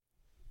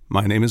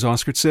My name is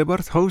Oscar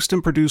Tsibert, host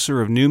and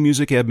producer of New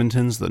Music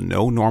Edmonton's The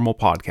No Normal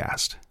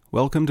podcast.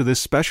 Welcome to this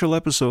special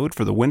episode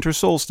for the Winter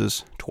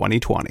Solstice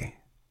 2020.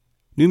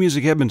 New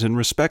Music Edmonton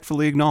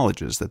respectfully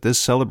acknowledges that this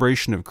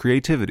celebration of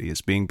creativity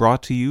is being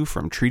brought to you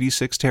from Treaty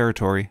 6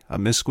 territory,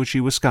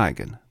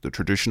 Amiskwichi-Waskahikan, the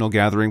traditional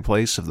gathering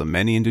place of the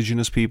many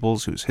Indigenous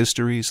peoples whose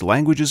histories,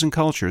 languages, and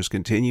cultures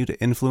continue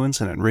to influence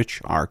and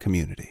enrich our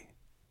community.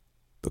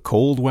 The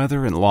cold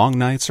weather and long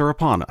nights are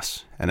upon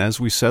us, and as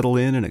we settle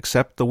in and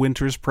accept the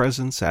winter's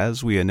presence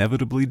as we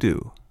inevitably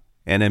do,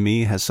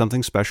 NME has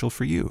something special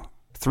for you.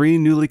 3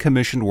 newly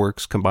commissioned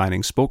works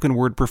combining spoken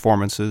word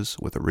performances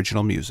with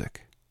original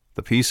music.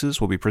 The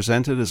pieces will be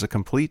presented as a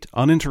complete,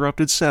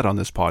 uninterrupted set on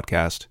this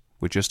podcast,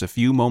 with just a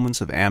few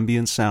moments of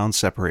ambient sound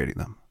separating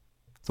them.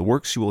 The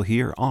works you will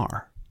hear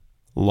are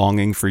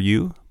Longing for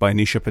You by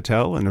Nisha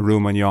Patel and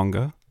Aruma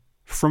Nyong'o,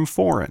 From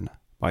Foreign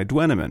by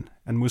Dweneman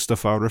and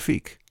Mustafa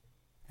Rafiq,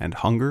 and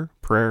Hunger,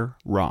 Prayer,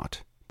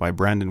 Rot by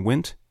Brandon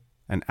Wint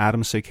and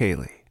Adam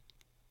Sekeli.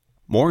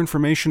 More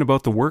information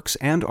about the works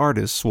and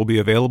artists will be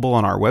available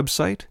on our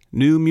website,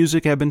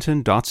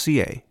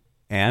 newmusicedmonton.ca,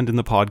 and in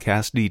the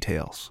podcast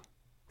details.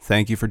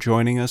 Thank you for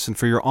joining us and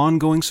for your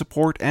ongoing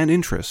support and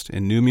interest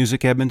in New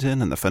Music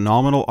Edmonton and the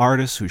phenomenal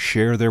artists who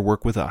share their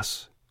work with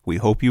us. We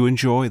hope you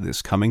enjoy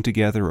this coming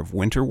together of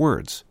winter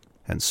words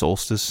and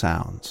solstice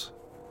sounds.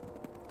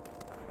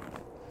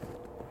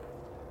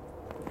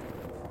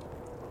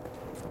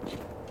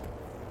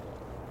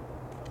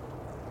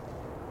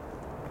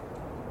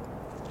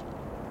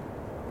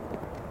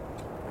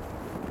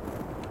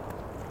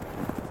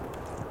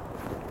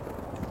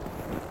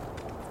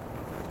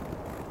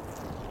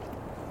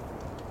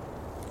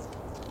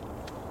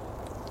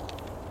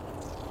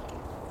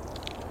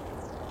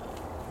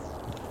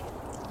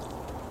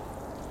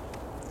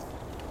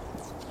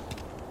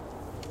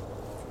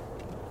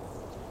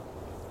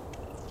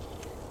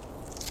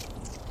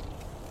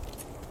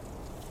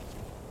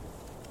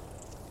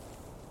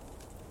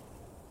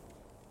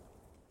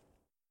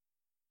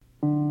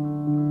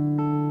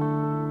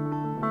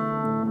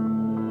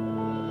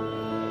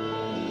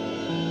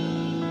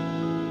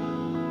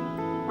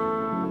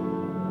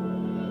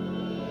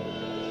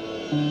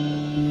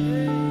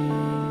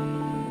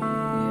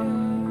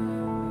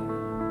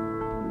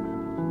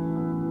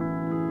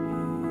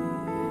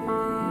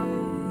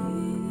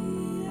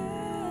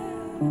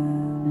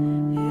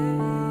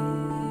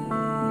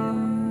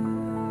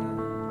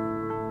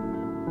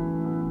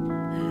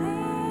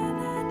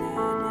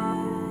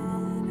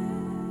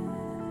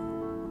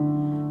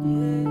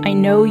 I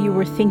know you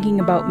were thinking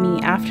about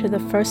me after the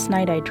first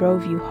night I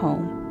drove you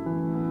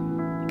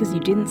home, because you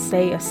didn't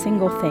say a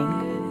single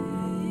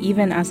thing,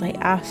 even as I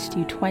asked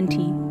you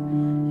 20,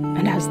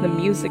 and as the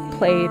music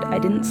played, I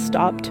didn't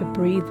stop to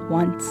breathe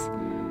once,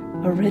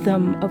 a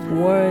rhythm of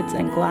words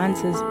and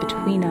glances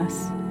between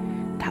us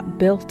that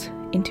built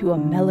into a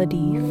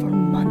melody for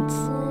months,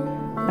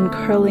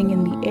 uncurling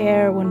in the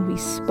air when we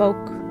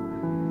spoke.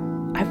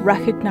 I've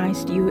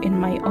recognized you in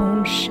my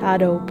own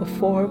shadow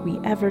before we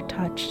ever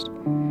touched.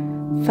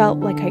 Felt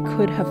like I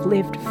could have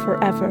lived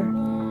forever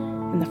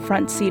in the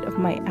front seat of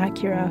my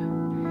Acura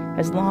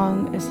as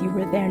long as you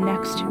were there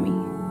next to me.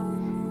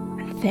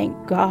 And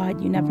thank God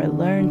you never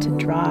learned to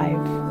drive.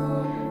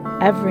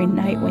 Every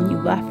night when you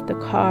left the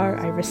car,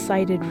 I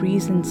recited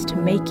reasons to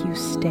make you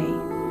stay,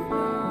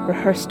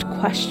 rehearsed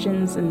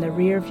questions in the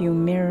rearview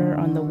mirror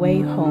on the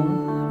way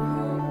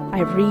home.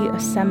 I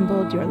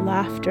reassembled your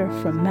laughter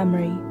from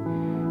memory,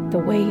 the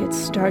way it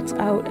starts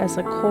out as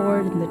a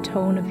chord in the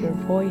tone of your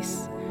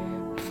voice,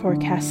 before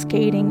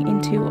cascading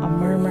into a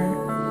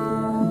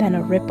murmur, then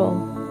a ripple,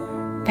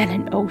 then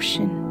an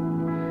ocean.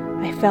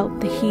 I felt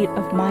the heat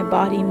of my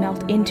body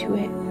melt into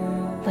it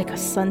like a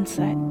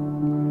sunset.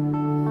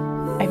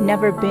 I've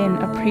never been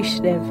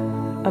appreciative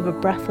of a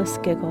breathless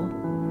giggle,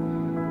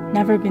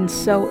 never been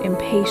so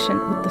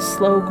impatient with the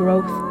slow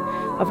growth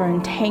of our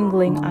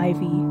entangling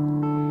ivy,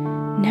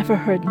 never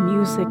heard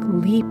music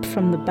leap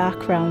from the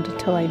background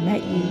until I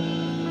met you,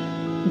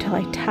 until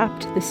I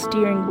tapped the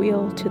steering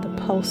wheel to the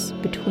pulse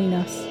between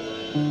us.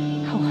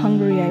 How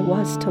hungry I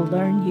was to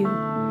learn you,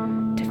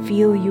 to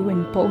feel you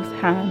in both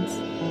hands.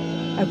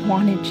 I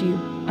wanted you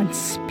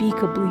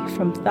unspeakably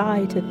from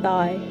thigh to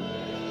thigh.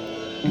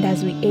 And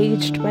as we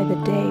aged by the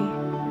day,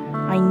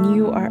 I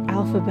knew our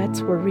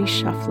alphabets were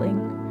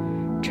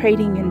reshuffling,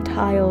 trading in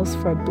tiles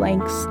for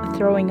blanks,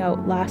 throwing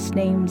out last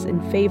names in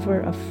favor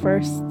of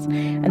firsts,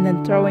 and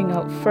then throwing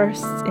out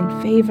firsts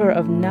in favor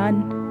of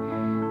none.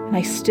 And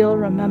I still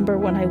remember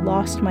when I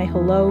lost my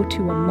hello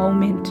to a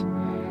moment,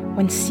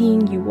 when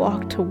seeing you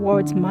walk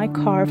towards my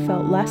car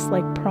felt less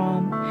like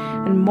prom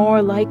and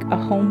more like a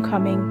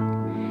homecoming.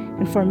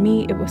 And for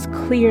me, it was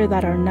clear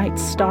that our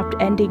nights stopped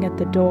ending at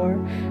the door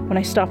when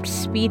I stopped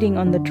speeding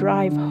on the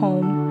drive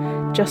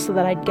home just so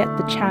that I'd get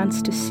the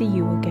chance to see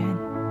you again.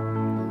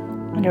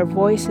 And our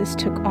voices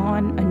took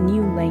on a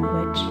new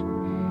language,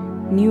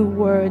 new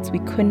words we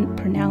couldn't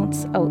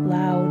pronounce out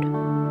loud.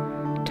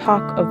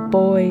 Talk of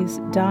boys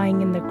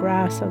dying in the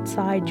grass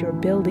outside your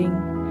building.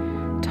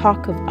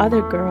 Talk of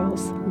other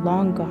girls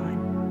long gone.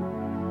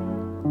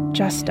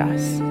 just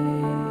us,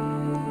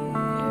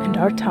 and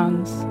our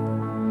tongues,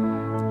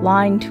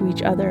 lying to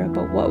each other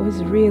about what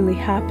was really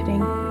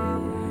happening.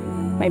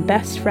 My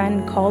best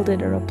friend called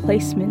it a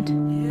replacement,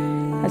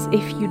 as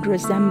if you'd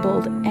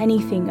resembled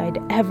anything I'd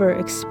ever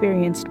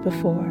experienced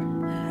before.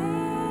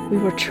 We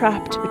were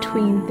trapped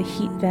between the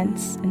heat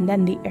vents and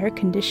then the air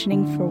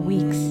conditioning for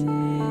weeks,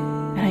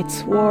 and I'd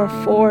swore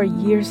 4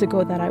 years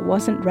ago that I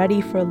wasn't ready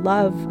for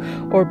love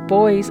or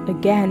boys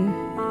again,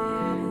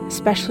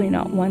 especially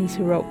not ones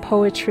who wrote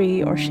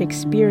poetry or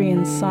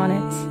Shakespearean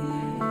sonnets.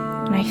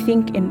 And I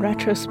think in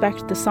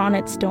retrospect the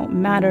sonnets don't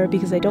matter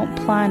because I don't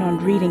plan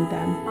on reading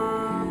them.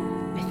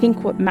 I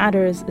think what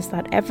matters is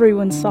that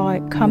everyone saw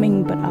it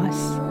coming but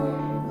us,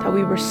 that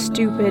we were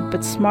stupid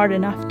but smart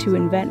enough to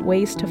invent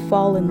ways to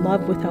fall in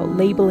love without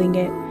labeling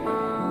it,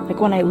 like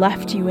when I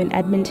left you in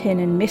Edmonton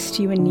and missed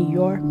you in New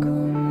York,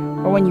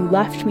 or when you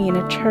left me in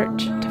a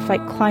church to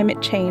fight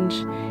climate change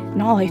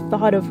and all I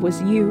thought of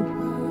was you,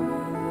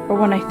 or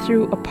when I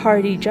threw a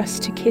party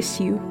just to kiss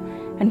you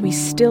and we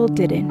still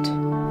didn't.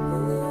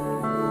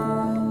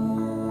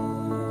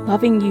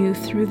 Loving you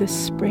through the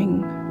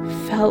spring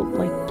felt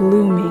like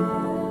blooming.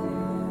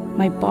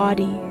 My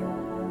body,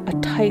 a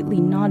tightly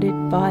knotted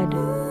bud,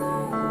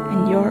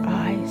 and your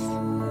eyes,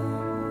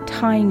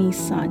 tiny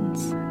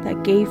suns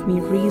that gave me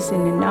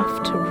reason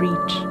enough to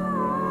reach.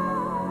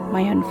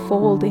 My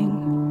unfolding,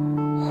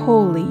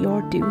 wholly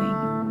your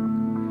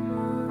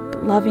doing.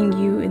 But loving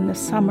you in the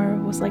summer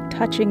was like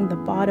touching the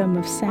bottom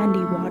of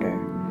sandy water,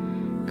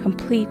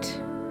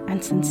 complete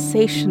and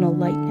sensational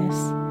lightness,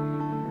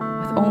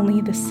 with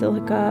only the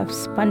silica of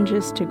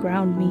sponges to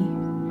ground me.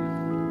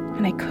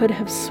 And I could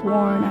have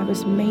sworn I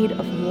was made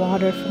of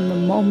water from the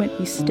moment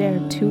we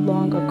stared too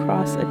long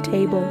across a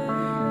table,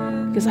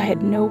 because I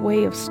had no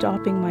way of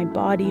stopping my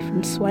body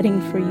from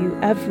sweating for you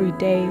every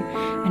day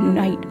and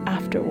night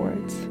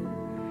afterwards.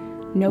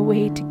 No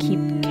way to keep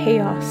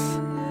chaos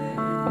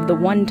of the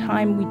one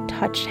time we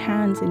touched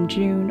hands in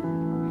June,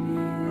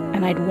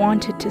 and I'd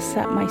wanted to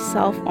set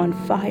myself on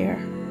fire.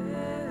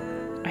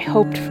 I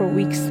hoped for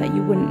weeks that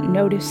you wouldn't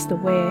notice the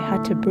way I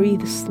had to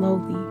breathe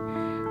slowly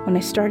when I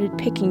started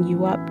picking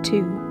you up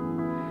too,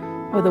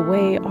 or the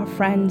way our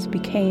friends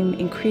became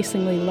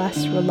increasingly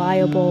less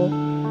reliable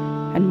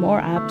and more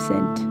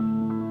absent,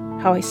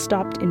 how I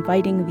stopped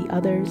inviting the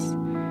others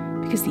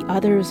because the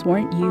others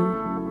weren't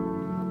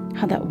you,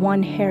 how that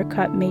one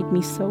haircut made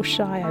me so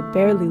shy I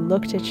barely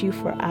looked at you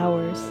for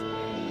hours,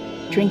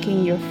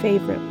 drinking your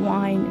favorite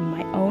wine in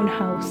my own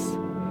house.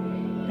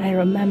 And I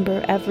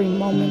remember every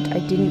moment I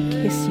didn't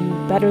kiss you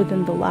better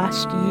than the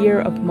last year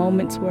of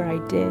moments where I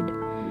did.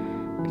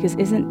 Because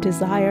isn't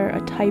desire a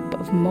type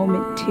of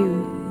moment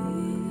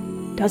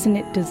too? Doesn't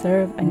it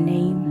deserve a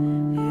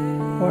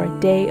name? Or a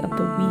day of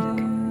the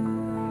week?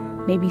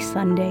 Maybe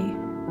Sunday,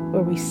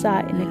 where we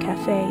sat in a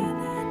cafe,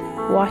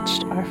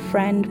 watched our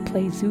friend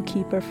play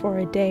zookeeper for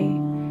a day.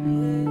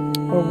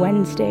 Or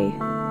Wednesday,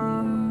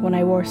 when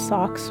I wore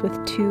socks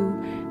with 2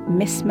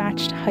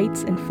 mismatched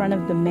heights in front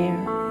of the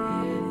mirror,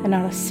 and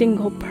not a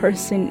single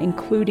person,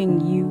 including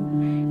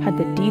you, had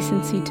the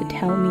decency to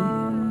tell me.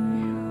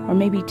 Or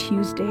maybe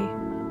Tuesday,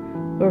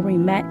 where we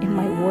met in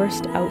my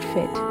worst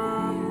outfit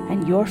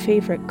and your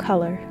favorite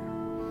color,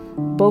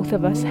 both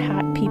of us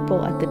hat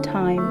people at the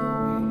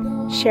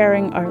time,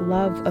 sharing our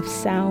love of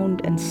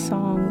sound and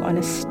song on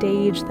a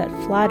stage that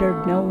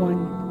flattered no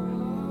one.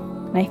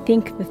 And I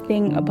think the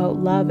thing about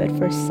love at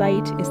first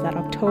sight is that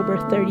October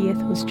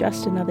 30th was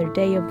just another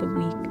day of the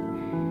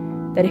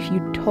week. That if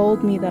you'd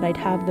told me that I'd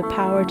have the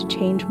power to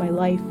change my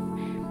life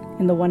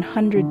in the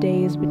 100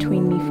 days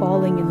between me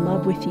falling in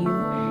love with you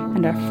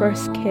and our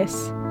first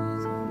kiss,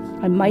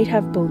 I might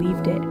have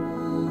believed it.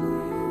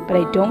 But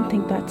I don't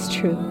think that's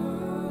true.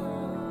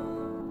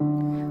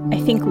 I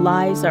think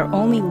lies are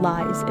only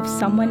lies if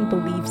someone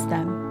believes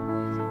them,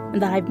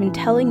 and that I've been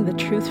telling the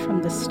truth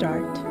from the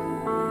start.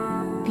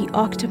 The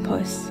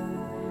octopus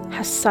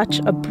has such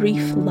a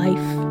brief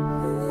life,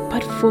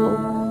 but full,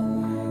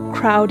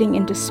 crowding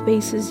into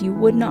spaces you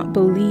would not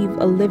believe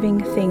a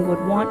living thing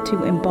would want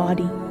to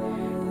embody,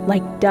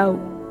 like doubt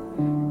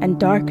and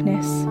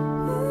darkness.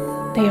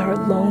 They are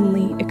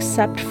lonely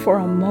except for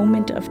a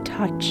moment of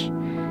touch.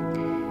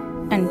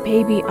 And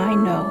baby, I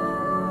know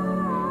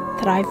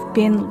that I've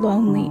been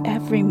lonely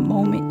every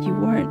moment you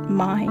weren't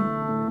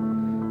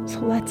mine. So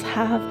let's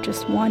have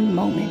just one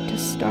moment to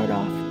start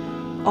off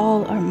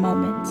all our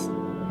moments.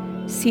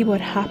 See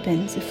what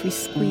happens if we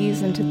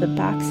squeeze into the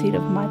backseat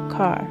of my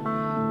car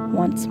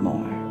once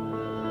more.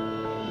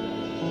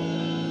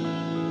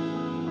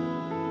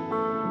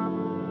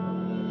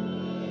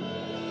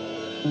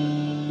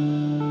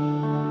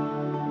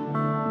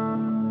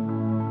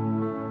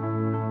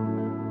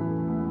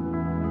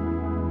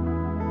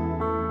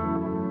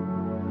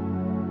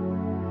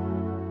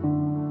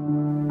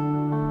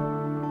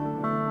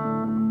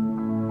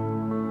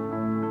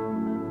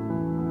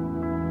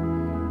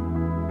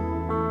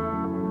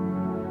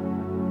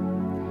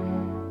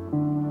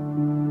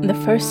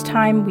 The first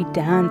time we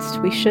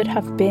danced, we should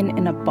have been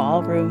in a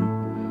ballroom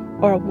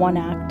or a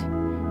one-act,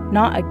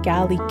 not a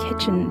galley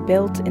kitchen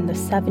built in the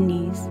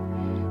 70s,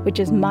 which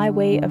is my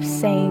way of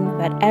saying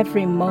that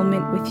every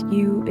moment with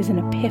you is an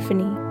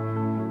epiphany.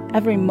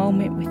 Every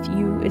moment with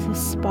you is a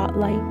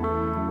spotlight,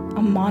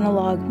 a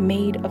monologue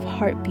made of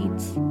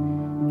heartbeats.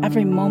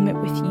 Every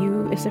moment with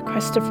you is a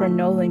Christopher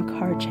Nolan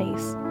car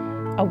chase,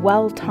 a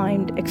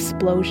well-timed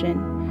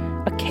explosion,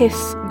 a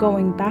kiss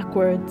going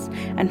backwards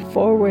and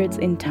forwards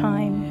in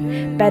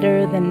time,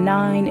 better than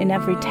 9 in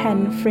every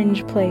 10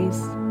 fringe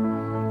plays.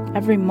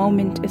 Every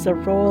moment is a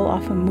roll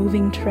off a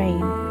moving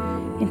train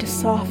into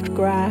soft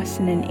grass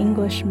in an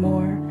English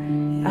moor,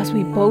 as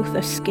we both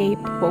escape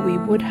what we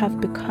would have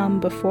become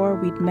before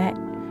we'd met.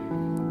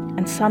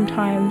 And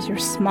sometimes your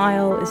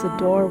smile is a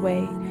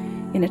doorway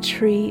in a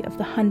tree of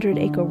the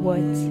 100-acre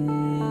woods,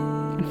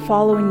 and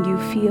following you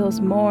feels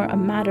more a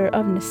matter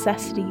of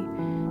necessity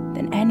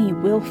than any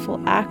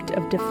willful act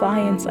of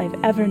defiance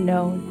I've ever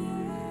known.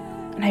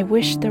 And I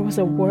wish there was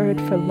a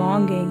word for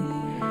longing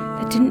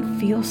that didn't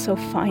feel so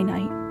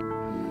finite,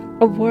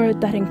 a word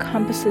that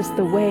encompasses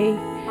the way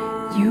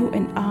you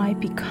and I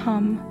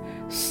become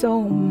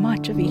so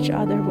much of each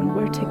other when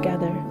we're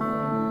together,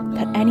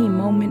 that any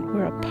moment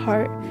we're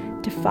apart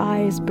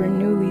defies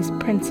Bernoulli's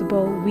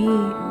principle. We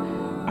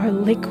are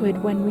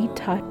liquid when we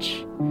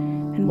touch,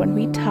 and when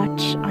we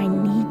touch, I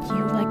need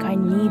you like I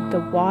need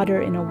the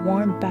water in a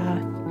warm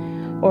bath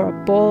or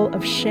a bowl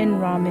of shin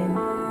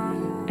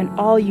ramen. And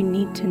all you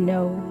need to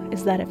know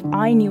is that if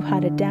I knew how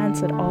to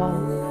dance at all,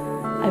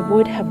 I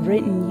would have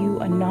written you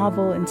a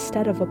novel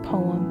instead of a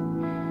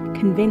poem,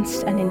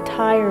 convinced an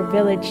entire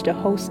village to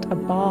host a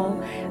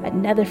ball at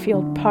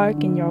Netherfield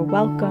Park in your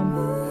welcome.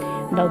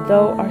 And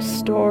although our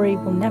story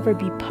will never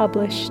be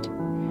published,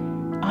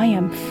 I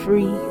am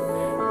free,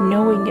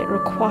 knowing it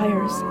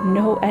requires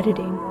no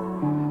editing,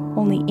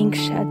 only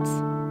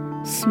inksheds,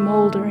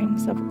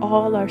 smolderings of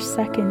all our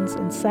seconds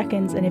and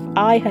seconds. And if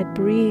I had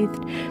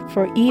breathed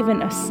for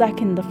even a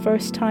second the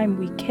first time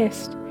we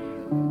kissed,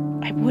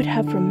 I would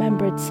have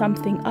remembered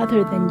something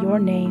other than your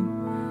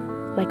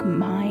name, like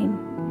mine,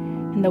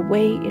 and the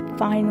way it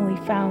finally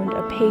found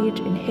a page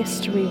in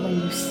history when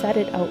you said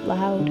it out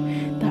loud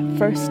that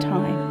first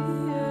time.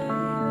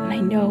 And I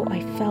know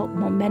I felt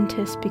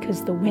momentous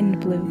because the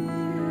wind blew.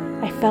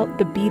 I felt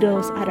the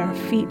beetles at our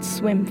feet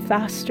swim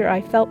faster.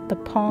 I felt the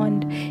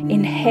pond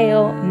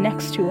inhale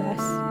next to us.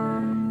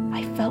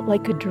 I felt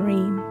like a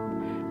dream,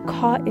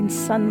 caught in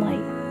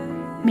sunlight,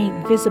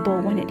 made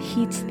visible when it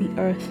heats the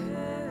earth.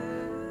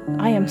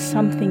 I am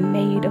something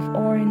made of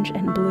orange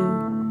and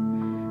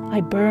blue.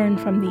 I burn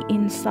from the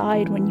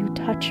inside when you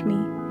touch me,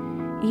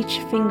 each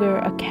finger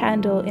a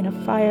candle in a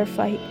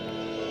firefight.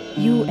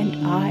 You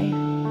and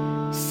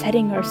I,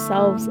 setting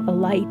ourselves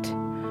alight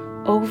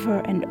over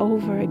and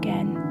over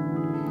again.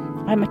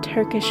 I'm a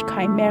Turkish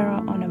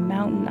chimera on a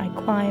mountain I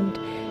climbed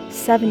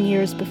 7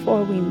 years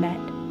before we met,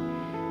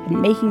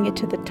 and making it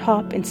to the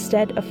top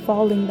instead of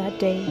falling that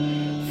day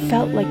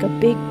felt like a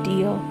big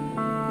deal.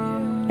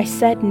 I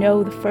said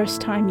no the first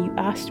time you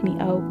asked me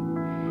out,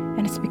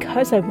 and it's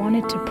because I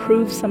wanted to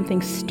prove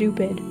something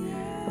stupid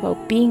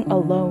about being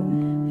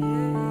alone,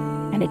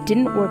 and it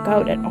didn't work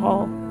out at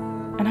all,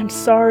 and I'm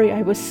sorry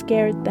I was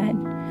scared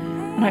then.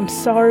 And I'm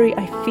sorry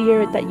I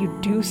feared that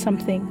you'd do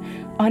something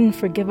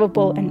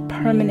unforgivable and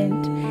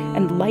permanent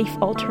and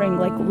life-altering,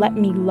 like let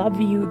me love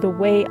you the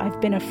way I've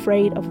been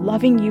afraid of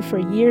loving you for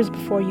years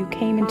before you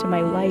came into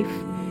my life.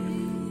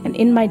 And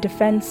in my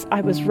defense,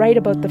 I was right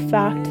about the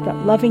fact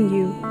that loving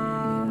you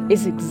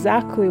is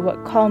exactly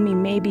what Call Me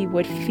Maybe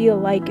would feel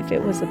like if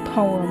it was a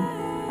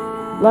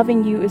poem.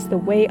 Loving you is the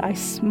way I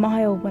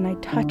smile when I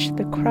touch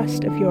the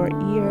crust of your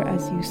ear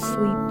as you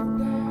sleep,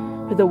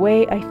 or the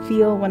way I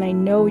feel when I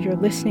know you're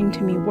listening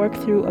to me work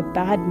through a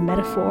bad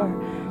metaphor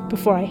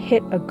before I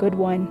hit a good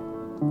one.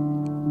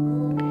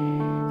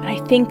 And I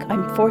think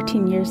I'm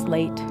 14 years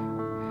late,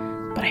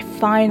 but I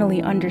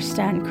finally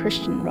understand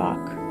Christian rock.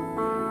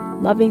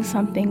 Loving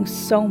something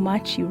so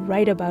much you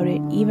write about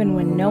it even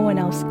when no one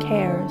else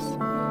cares.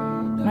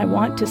 And I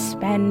want to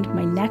spend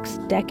my next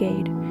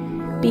decade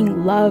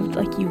being loved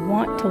like you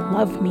want to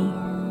love me,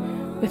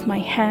 with my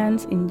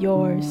hands in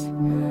yours,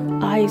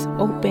 eyes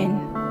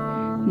open,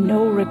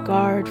 no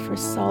regard for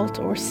salt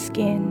or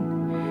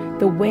skin,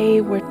 the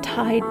way we're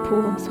tide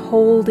pools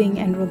holding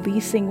and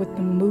releasing with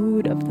the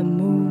mood of the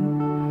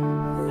moon.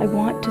 I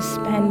want to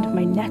spend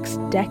my next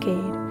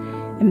decade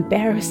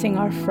embarrassing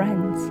our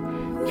friends,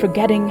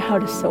 forgetting how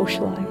to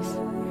socialize.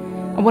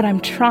 And what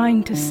I'm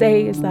trying to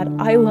say is that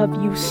I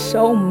love you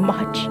so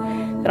much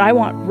that I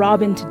want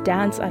Robin to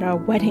dance at our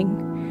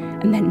wedding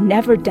and then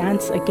never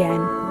dance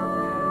again.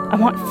 I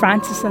want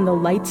Francis and the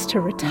Lights to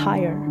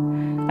retire.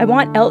 I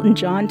want Elton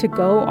John to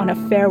go on a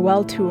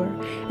farewell tour,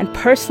 and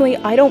personally,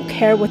 I don't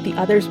care what the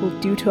others will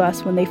do to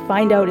us when they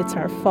find out it's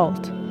our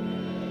fault,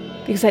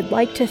 because I'd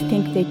like to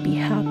think they'd be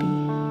happy,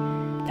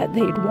 that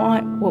they'd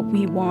want what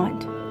we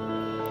want,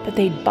 that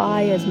they'd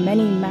buy as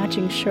many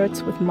matching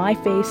shirts with my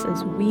face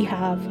as we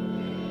have.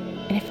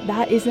 And if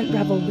that isn't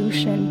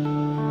revolution,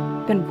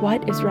 then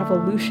what is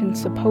revolution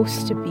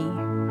supposed to be?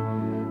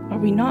 Are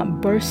we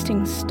not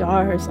bursting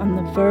stars on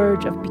the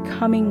verge of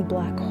becoming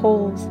black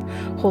holes,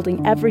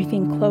 holding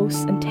everything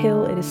close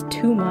until it is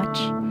too much,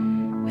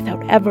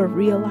 without ever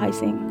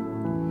realizing?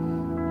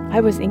 I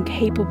was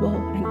incapable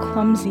and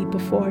clumsy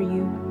before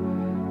you,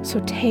 so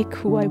take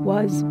who I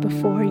was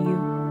before you,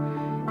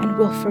 and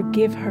we'll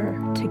forgive her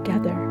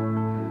together.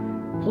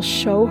 We'll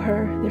show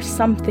her there's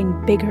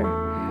something bigger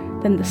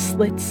than the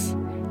slits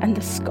and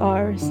the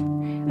scars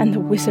and the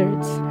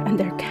wizards and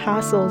their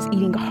castles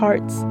eating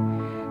hearts.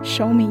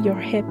 Show me your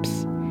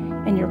hips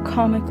and your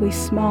comically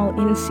small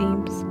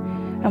inseams,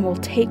 and we'll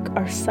take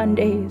our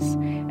Sundays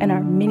and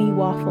our mini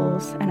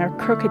waffles and our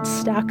crooked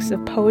stacks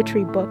of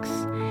poetry books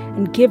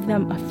and give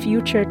them a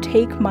future.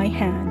 Take my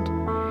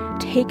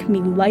hand, take me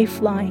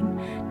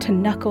lifeline to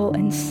knuckle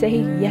and say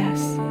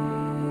yes,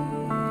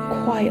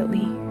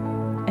 quietly,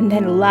 and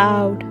then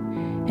loud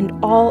and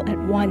all at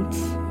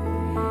once.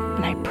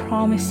 And I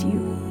promise you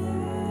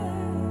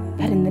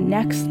that in the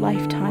next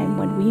lifetime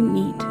when we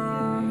meet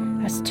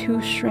as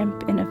two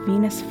shrimp in a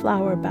Venus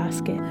flower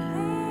basket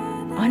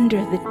under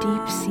the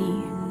deep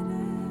sea,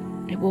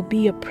 it will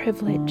be a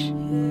privilege,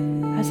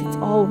 as it's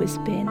always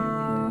been,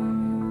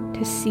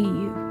 to see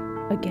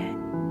you again.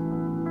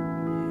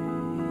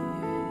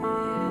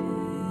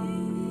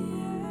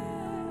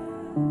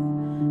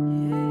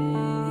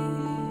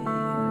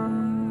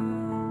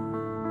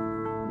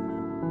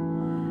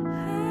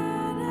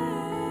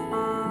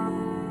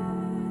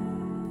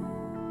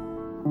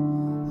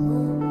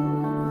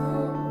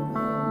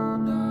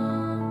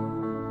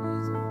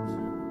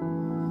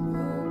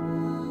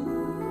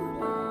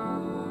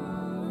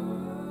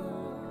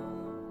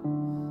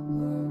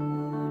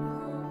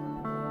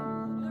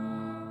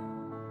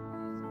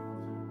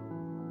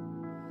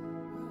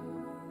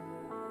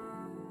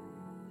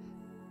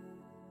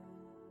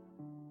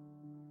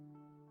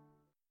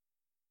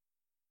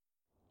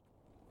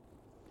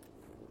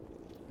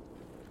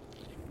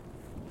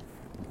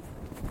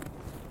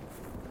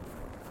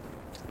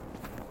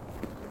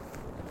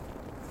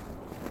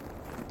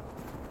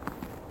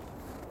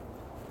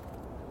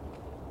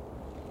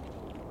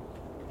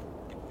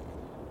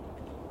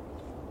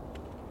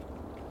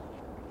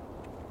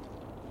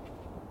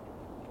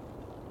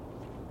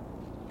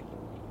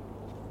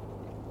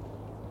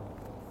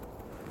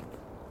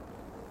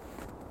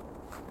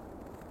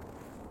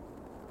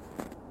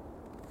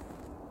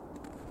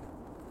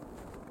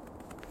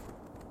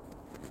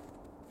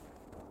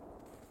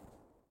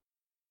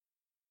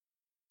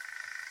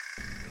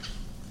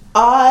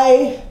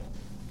 I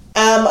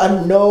am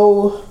a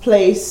no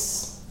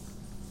place,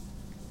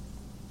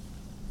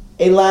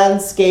 a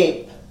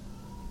landscape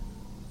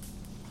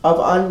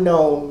of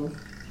unknown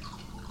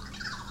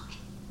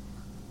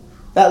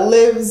that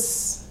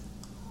lives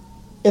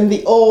in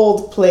the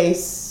old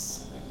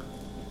place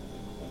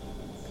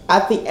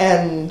at the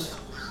end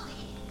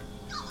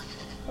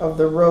of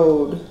the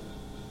road,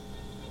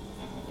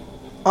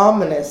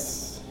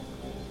 ominous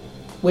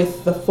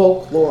with the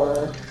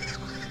folklore.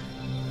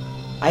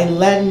 I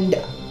lend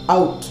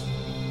out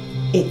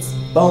its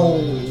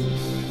bones,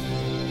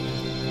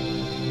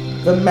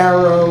 the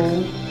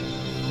marrow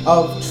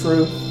of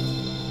truth,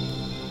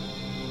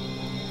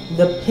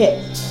 the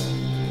pit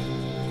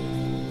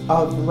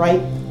of ripe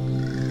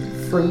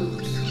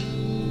fruit,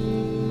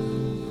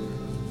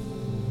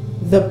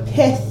 the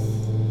pith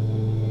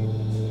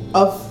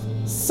of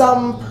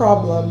some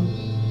problem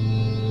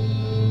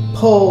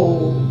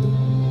pulled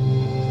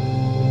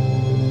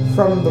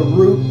from the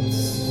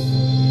roots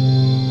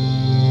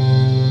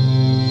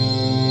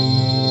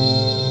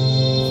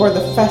for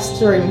the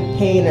festering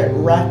pain it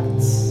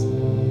wrecks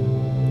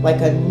like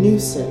a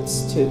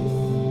nuisance tooth.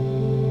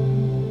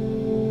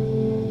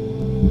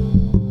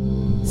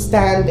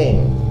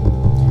 Standing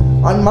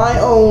on my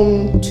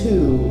own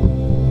too,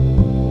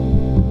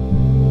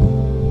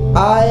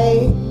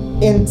 I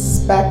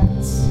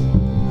inspect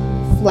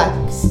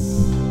flecks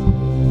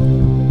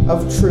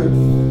of truth,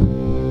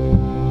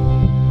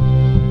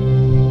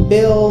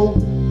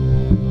 build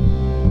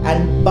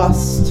and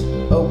bust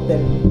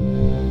open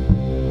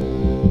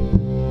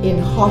in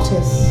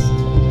hottest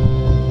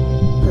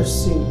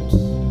pursuit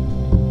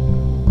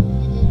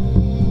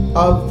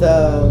of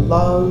the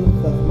love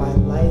of my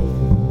life,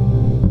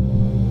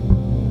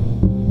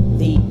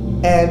 the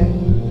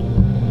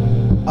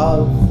end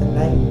of the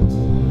night,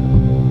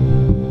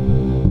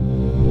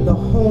 the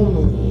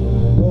homely,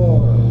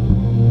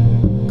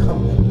 warm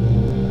company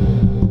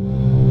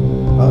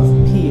of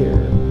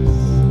peers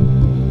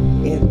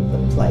in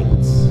the plight.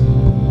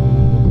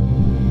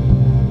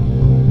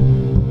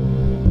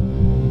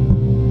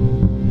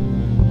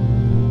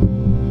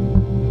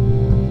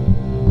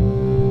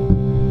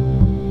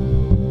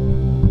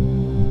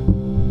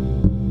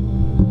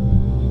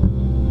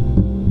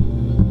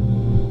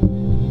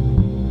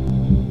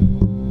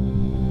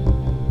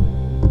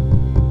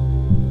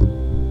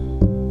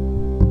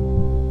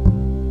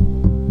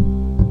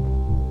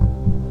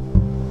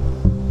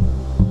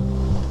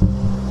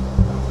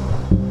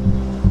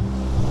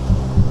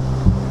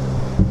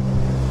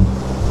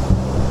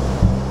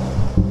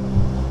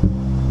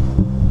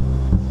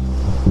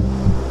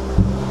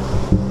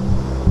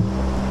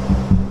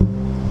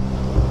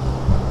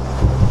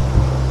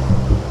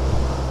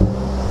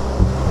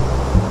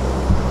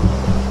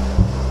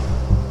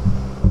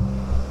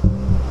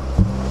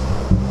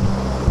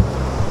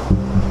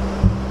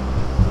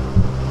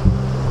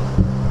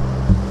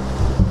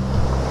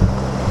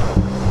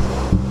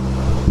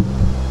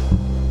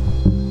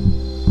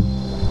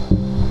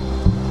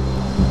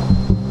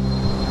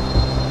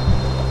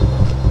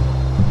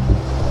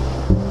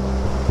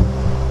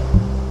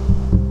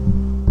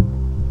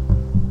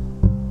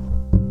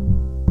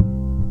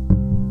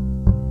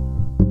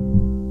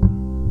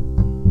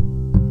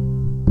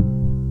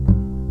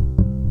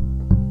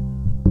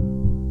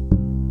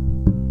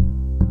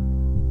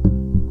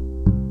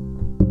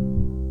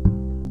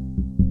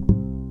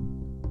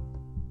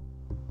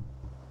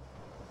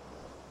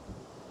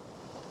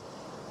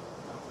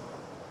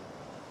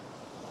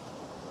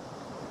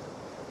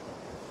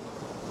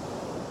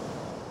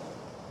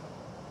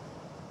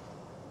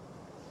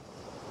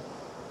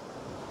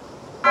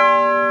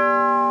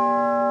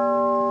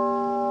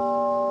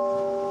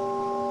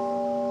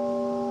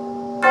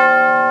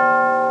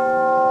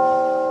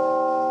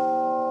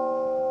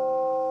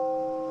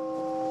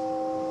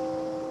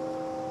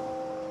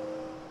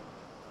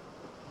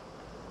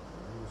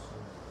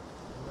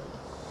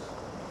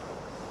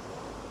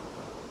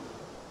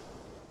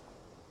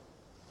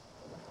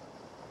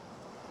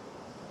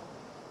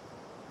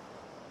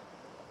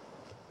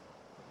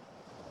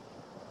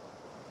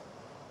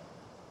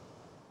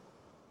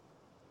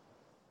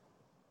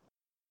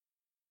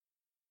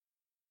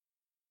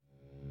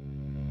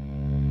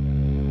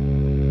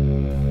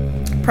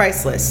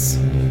 priceless.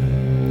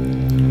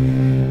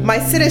 My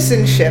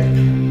citizenship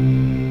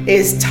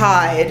is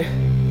tied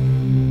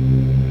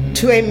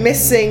to a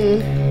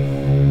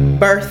missing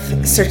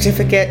birth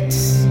certificate.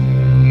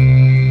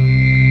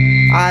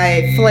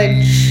 I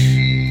flinch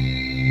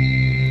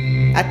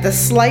at the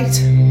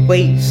slight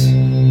weight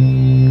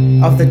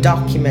of the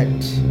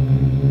document,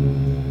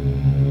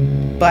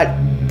 but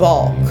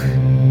balk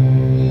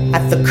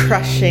at the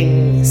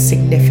crushing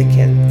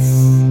significance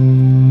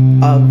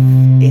of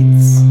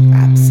its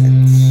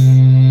absence.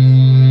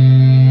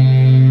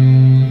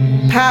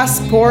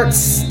 Passports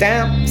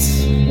stamped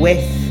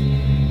with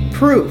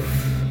proof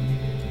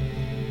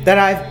that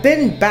I've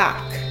been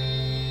back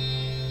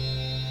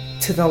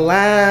to the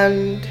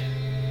land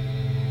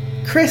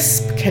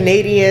crisp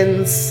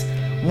Canadians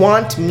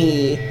want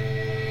me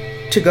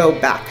to go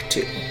back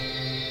to.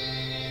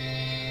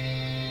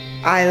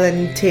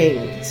 Island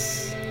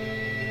Tings.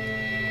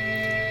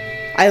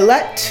 I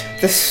let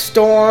the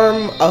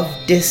storm of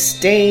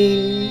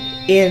disdain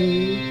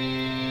in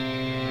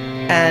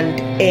and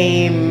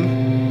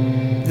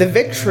aim the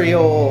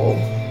vitriol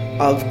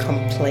of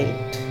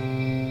complaint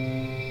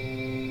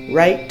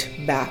right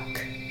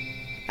back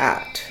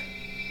at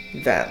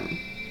them.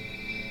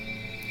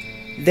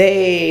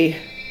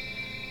 They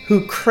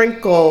who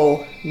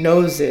crinkle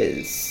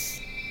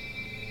noses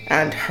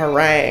and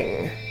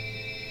harangue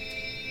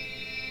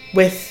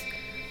with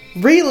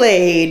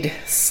relayed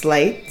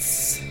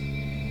slights,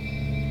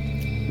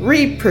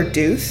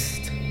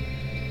 reproduced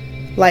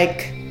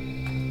like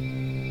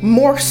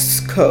Morse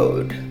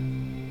code,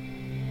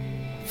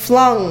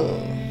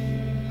 flung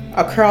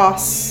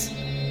across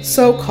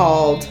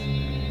so-called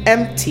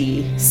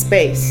empty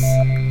space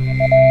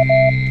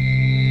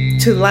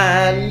to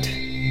land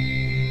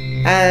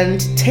and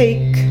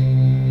take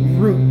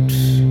root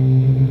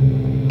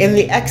in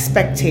the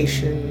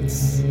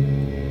expectations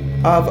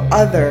of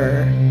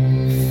other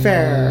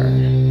fair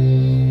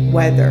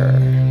weather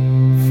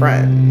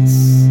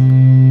friends.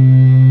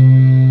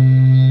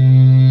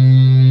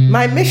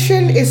 My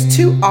mission is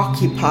too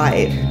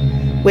occupied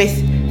with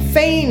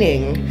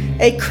feigning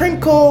a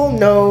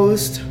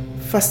crinkle-nosed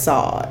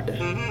facade,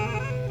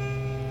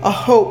 a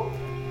hope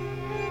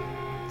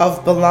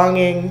of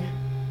belonging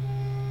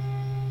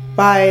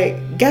by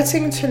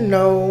getting to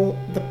know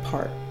the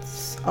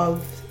parts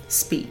of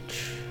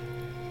speech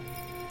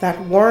that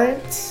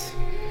warrant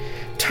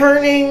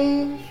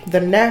turning the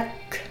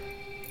neck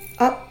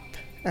up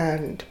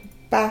and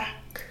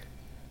back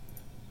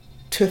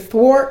to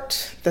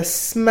thwart the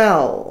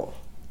smell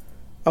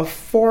of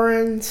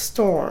foreign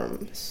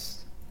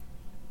storms.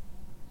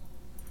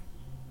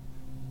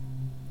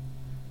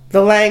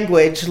 The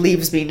language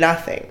leaves me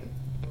nothing.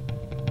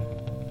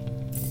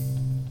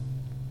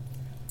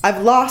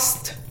 I've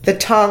lost the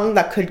tongue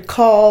that could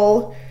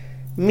call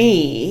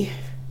me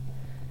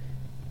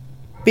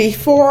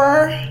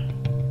before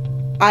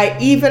I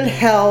even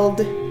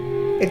held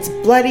its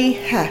bloody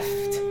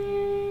heft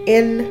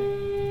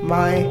in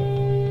my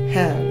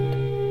hand,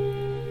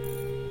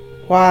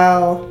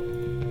 while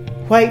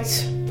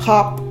white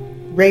pop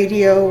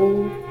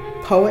radio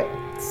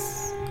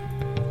poets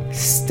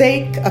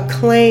stake a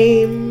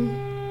claim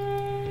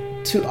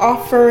to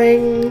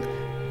offering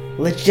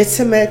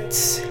legitimate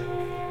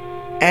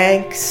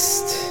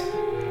angst.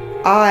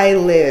 I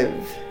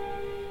live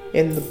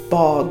in the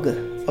bog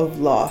of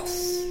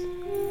loss,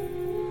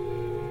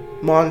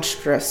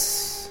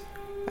 monstrous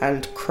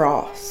and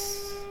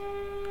cross.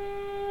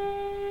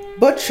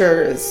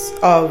 Butchers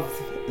of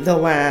the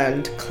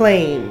land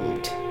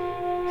claimed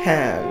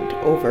hand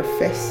over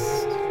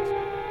fist.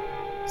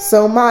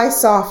 So my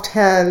soft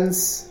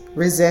hands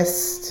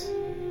resist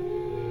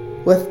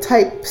with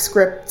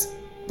typescript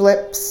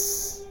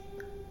blips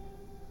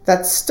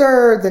that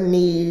stir the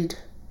need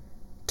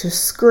to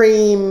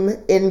scream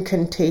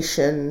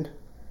incantation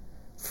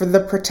for the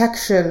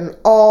protection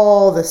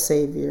all the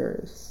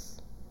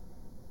saviors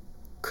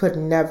could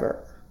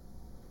never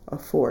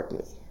afford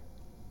me.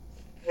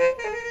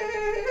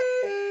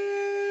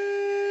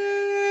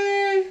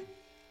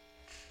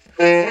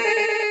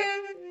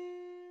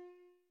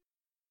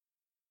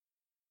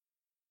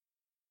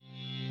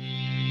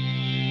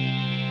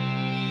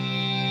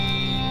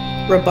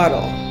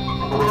 Rebuttal.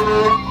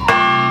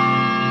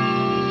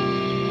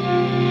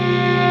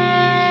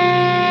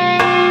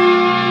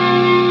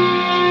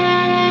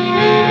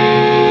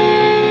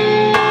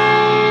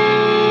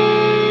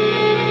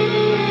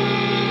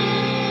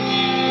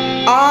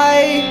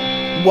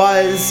 I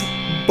was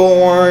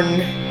born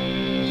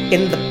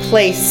in the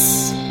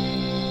place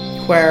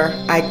where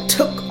I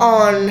took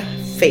on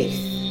faith.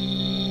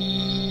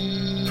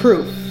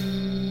 Proof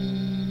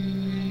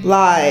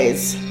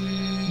lies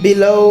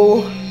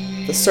below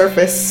the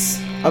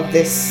surface of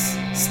this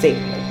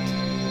statement.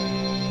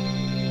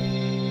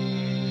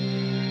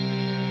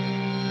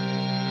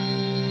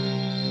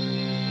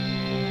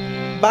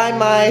 By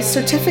my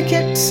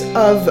certificate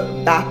of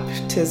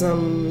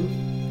baptism,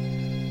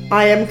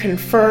 I am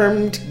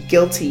confirmed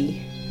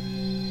guilty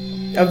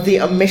of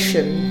the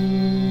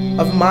omission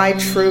of my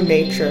true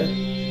nature.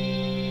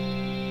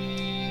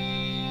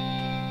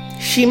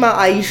 Shima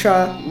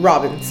Aisha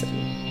Robinson.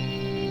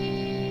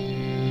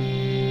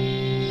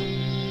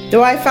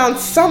 Though I found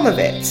some of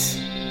it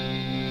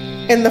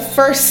in the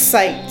first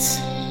sight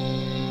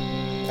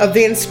of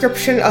the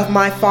inscription of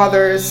my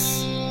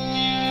father's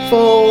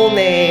full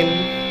name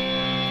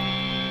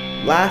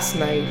last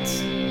night.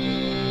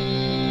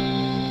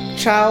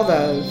 Child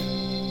of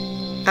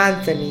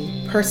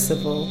Anthony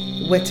Percival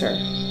Witter.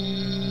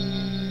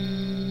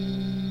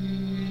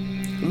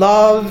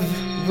 Love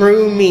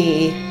grew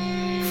me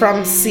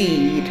from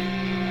seed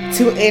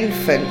to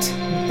infant,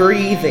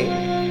 breathing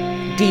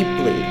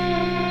deeply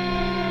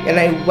in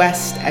a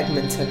West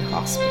Edmonton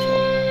hospital.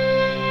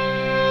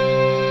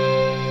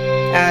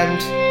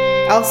 And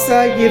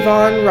Elsa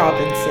Yvonne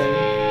Robinson,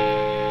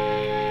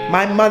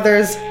 my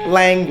mother's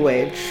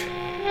language,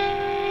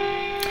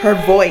 her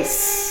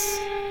voice,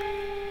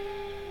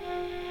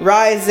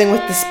 rising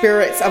with the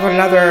spirits of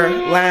another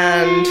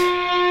land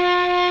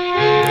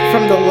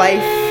from the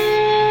life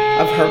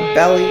of her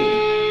belly,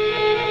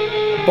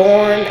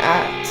 born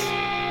at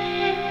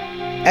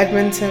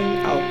Edmonton,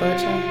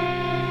 Alberta,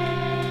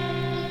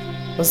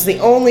 was the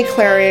only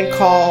clarion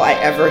call I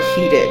ever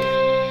heeded.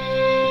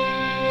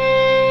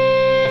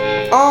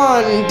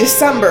 On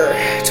December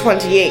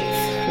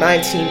 28th,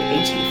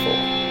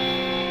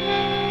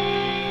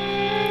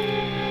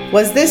 1984,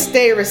 was this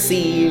day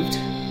received,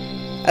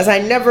 as I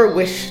never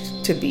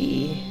wished to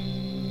be,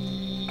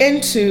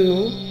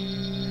 into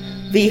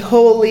the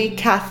Holy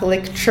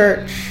Catholic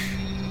Church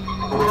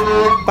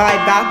by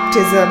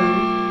baptism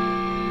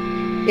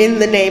in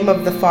the name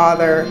of the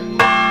Father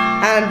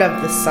and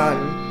of the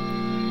Son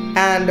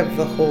and of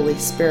the Holy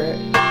Spirit.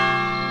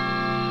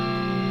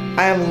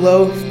 I am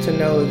loath to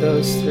know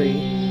those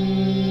three.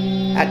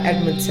 At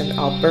Edmonton,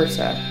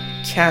 Alberta,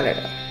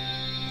 Canada,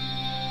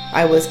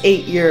 I was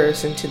 8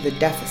 years into the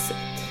deficit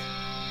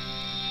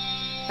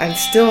and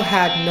still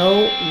had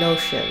no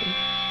notion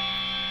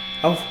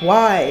of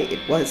why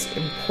it was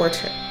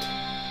important.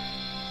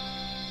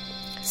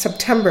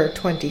 September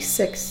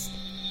 26,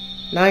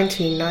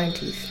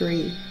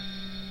 1993.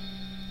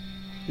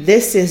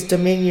 This is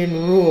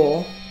Dominion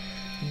Rule,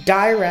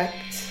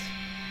 direct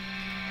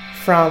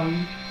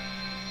from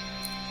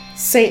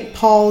St.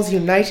 Paul's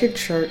United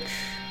Church,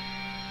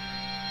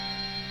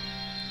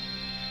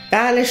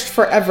 banished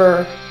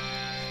forever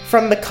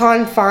from the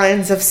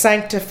confines of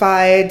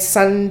sanctified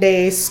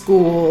Sunday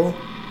school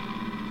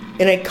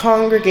in a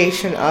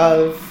congregation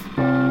of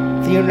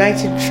the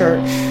United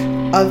Church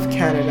of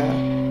Canada,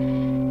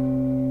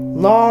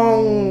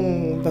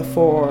 long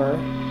before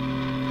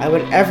I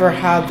would ever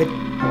have the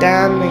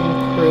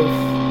damning proof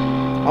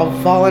of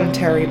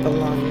voluntary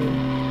belonging.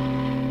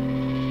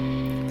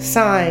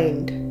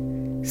 Signed,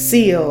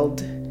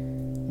 sealed,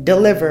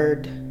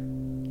 delivered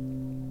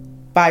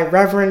by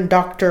Reverend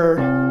Dr.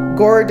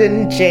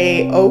 Gordon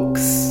J.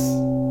 Oakes,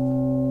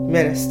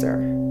 minister.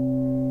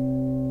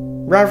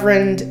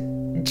 Reverend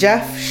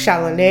Jeff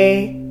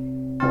Chalonnet,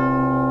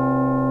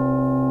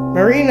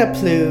 Marina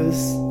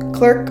Plews,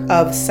 clerk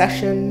of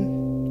session.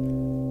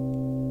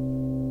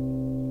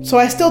 So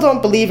I still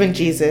don't believe in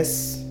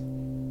Jesus,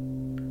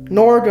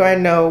 nor do I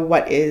know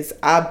what is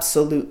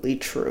absolutely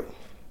true.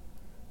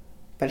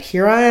 But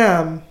here I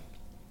am,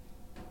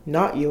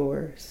 not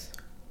yours,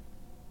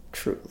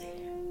 truly.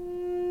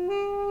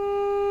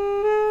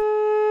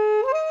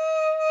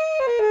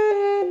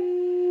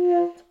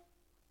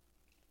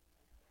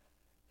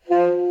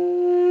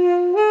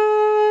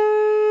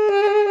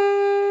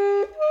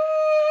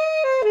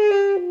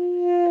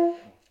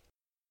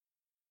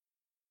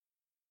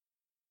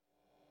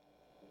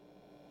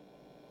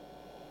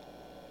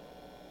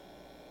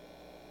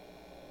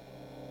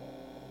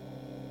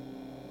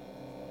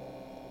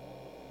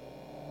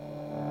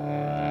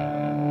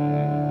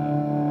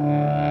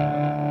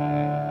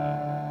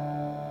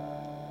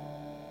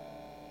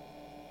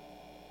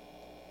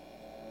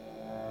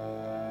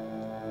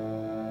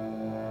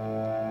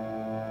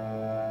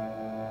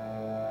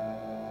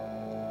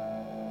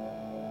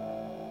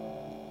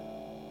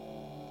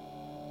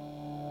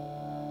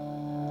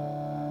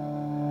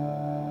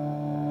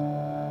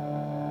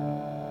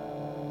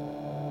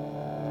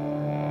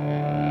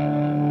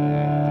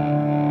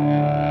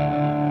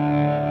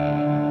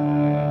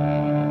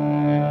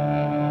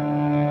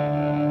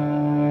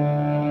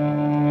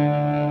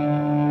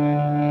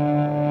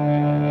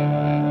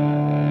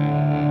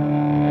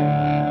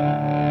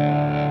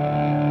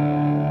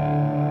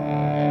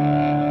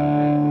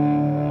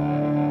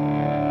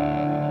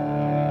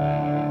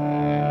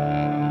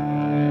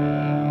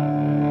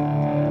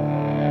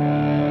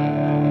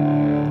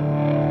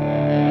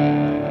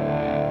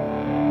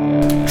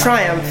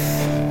 Triumph.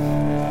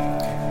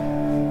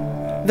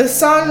 The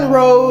sun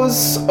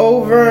rose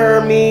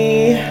over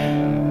me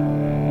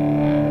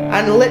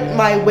and lit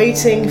my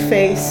waiting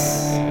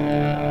face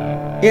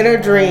in a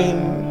dream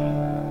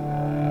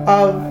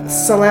of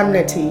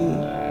solemnity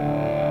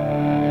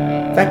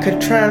that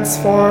could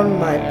transform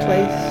my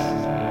place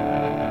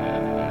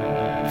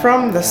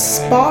from the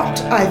spot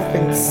I've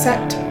been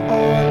set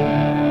on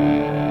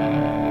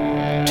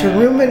to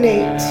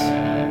ruminate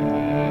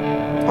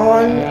on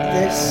on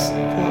this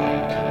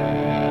clock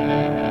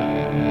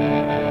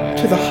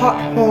to the hot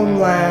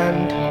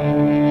homeland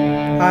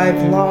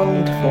I've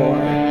longed for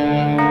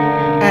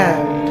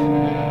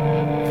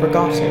and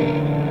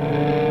forgotten.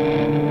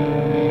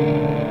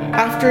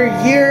 After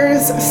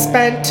years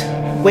spent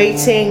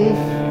waiting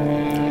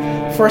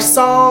for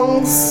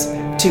songs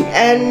to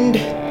end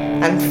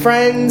and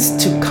friends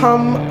to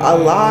come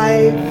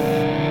alive,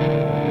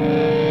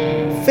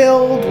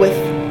 filled with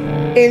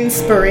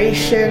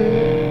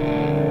inspiration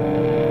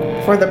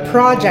for the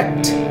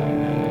project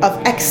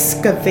of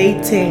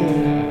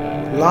excavating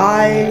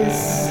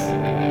lies,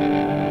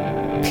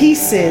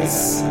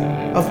 pieces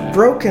of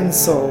broken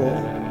soul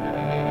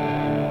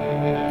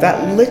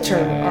that litter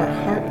our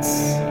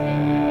hearts'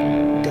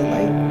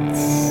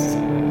 delights.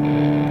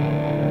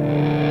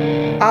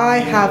 I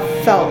have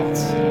felt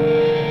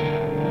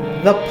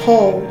the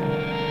pull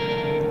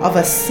of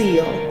a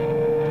seal,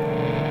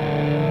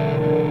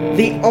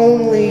 the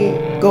only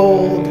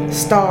gold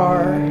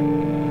star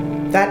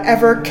that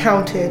ever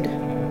counted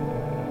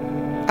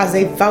as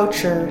a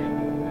voucher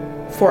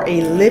for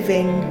a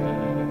living,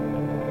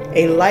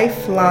 a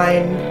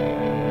lifeline,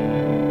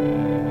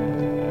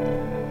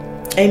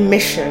 a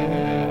mission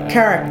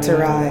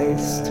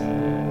characterized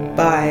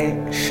by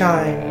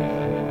shine.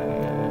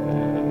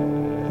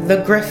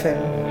 The griffin,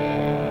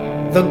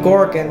 the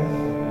gorgon,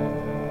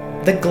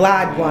 the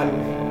glad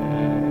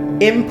one,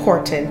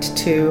 important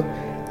to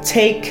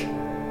take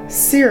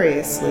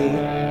seriously.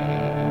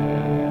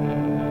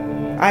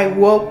 I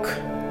woke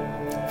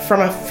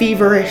from a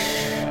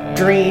feverish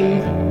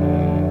dream,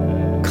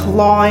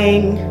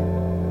 clawing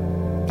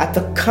at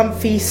the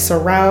comfy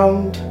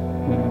surround,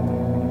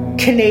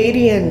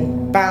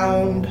 Canadian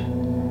bound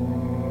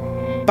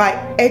by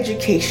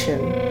education,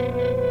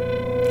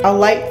 a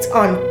light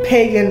on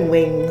pagan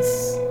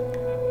wings,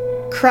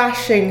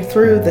 crashing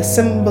through the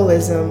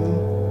symbolism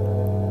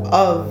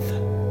of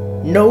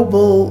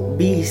noble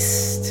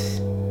beast,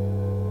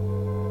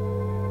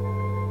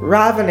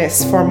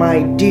 ravenous for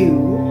my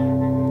due,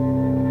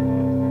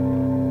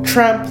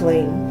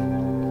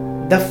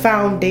 trampling the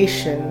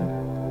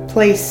foundation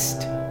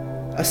placed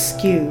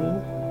askew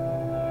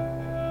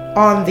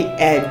on the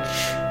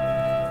edge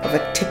of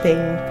a tipping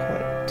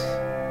point.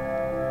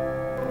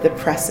 The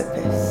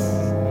precipice,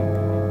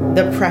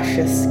 the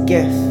precious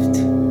gift,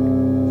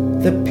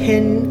 the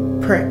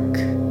pin prick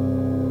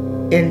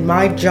in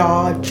my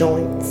jaw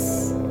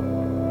joints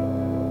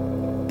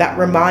that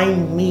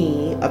remind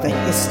me of a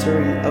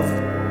history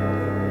of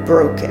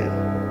broken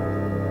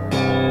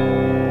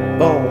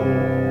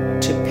bone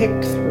to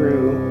pick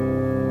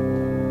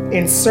through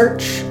in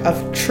search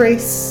of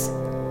trace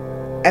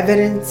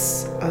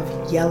evidence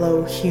of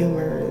yellow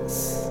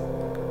humors.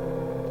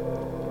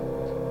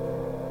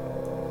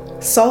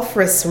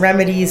 Sulfurous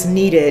remedies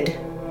needed.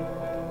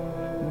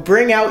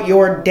 Bring out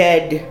your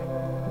dead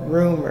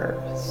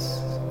rumors.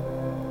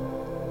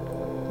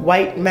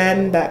 White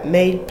men that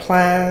made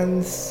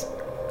plans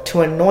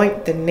to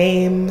anoint the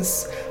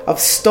names of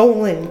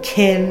stolen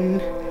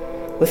kin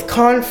with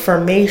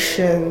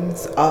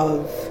confirmations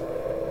of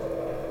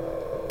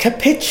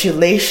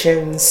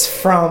capitulations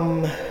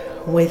from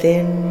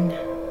within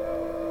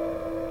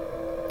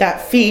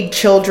that feed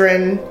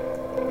children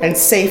and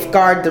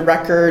safeguard the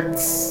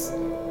records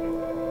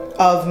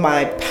of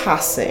my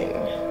passing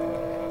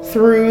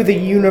through the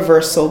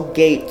universal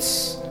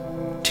gates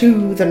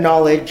to the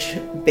knowledge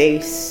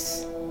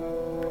base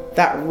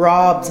that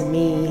robs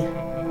me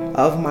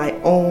of my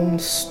own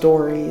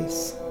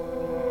stories,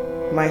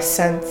 my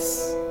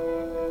sense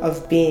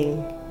of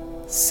being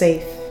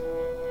safe.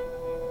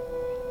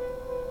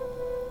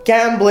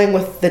 Gambling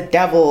with the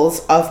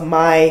devils of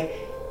my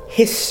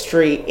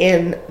history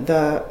in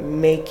the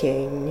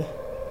making,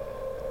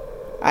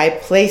 I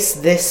place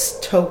this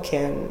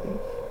token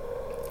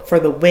for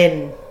the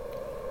win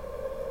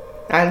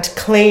and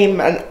claim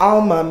an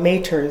alma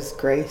mater's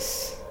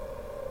grace,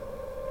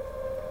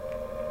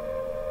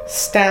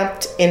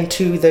 stamped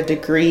into the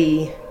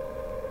degree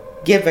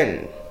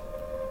given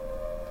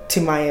to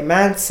my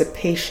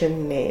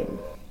emancipation name,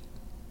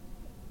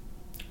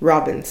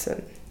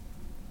 Robinson,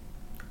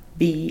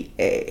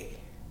 B.A.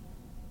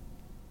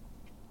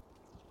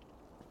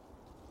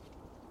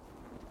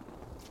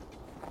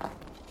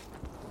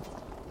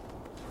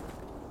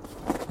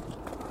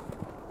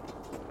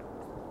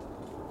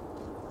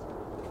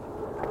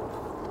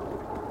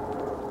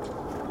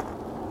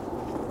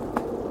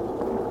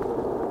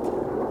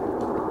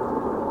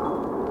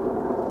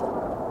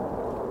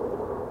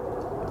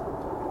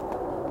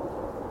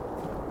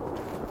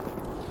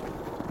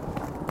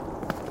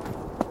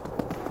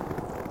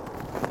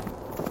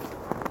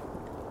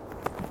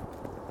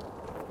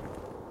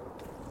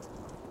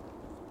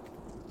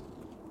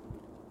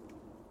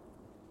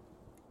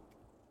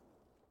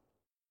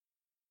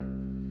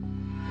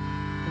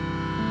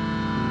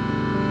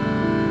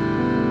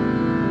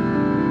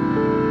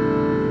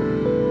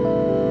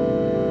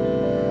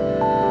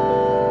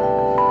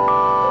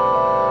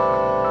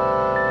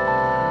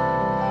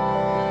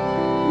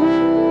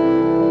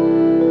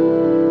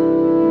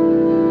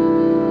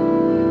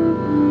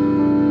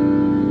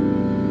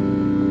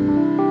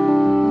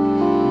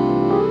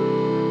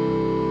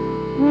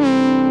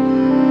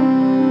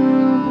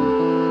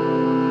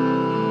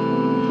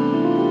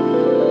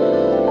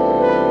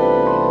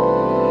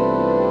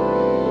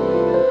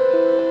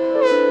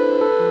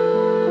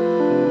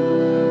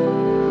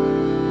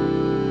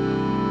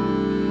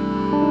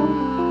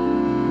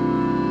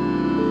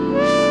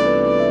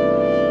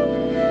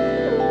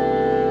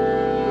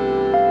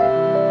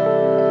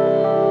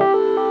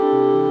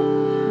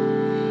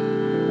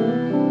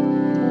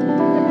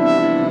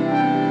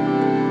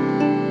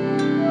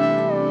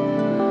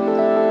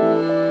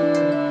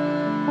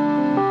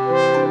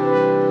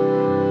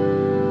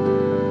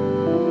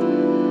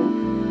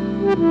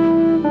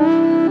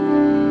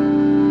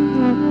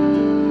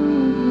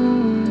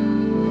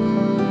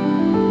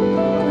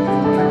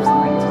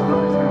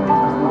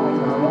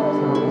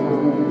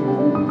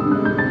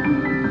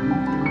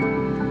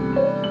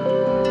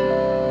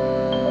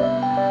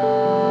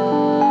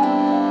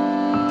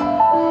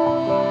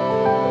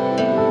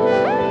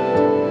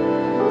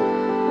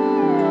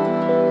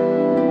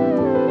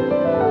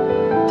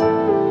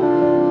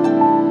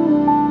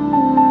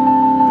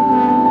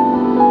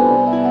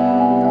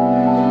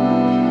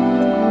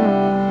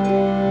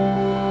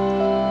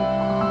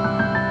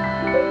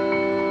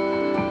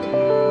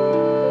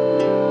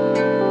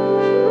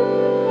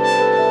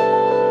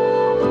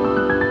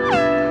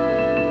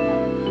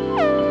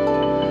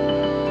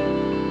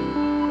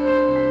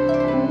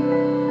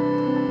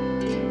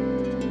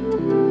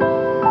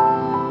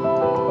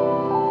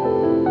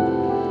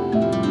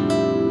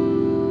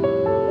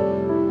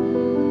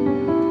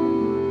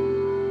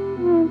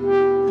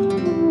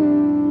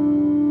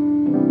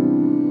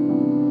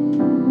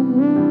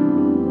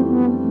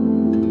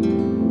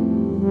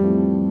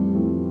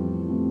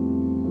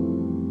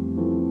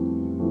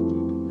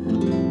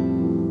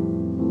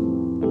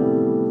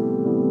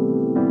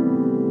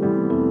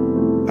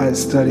 I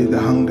study the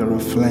hunger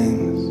of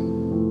flames,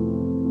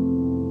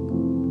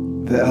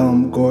 the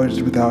elm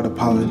gorged without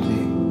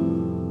apology,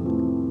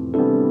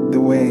 the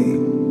way,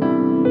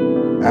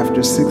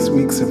 after 6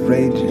 weeks of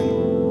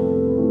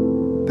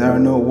raging, there are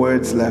no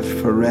words left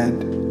for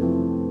red,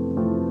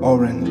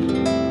 orange.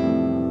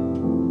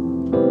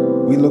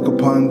 We look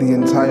upon the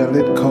entire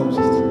lit coast,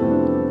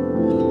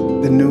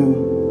 the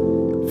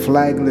new,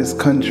 flagless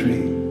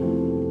country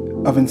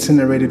of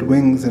incinerated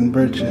wings and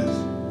birches,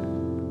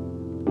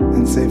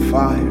 and say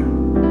fire,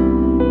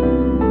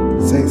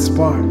 say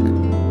spark,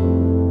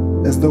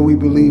 as though we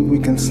believe we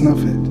can snuff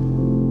it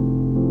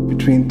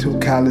between two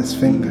callous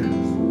fingers,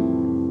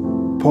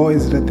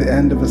 poised at the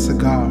end of a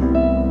cigar.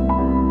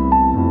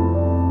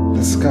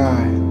 The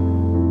sky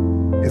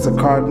is a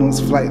cardinal's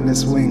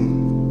flightless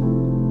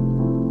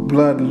wing,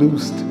 blood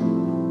loosed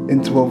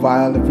into a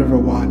vial of river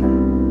water.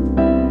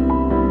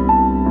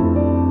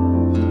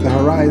 The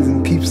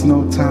horizon keeps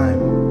no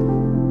time,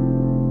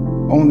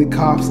 only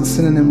coughs the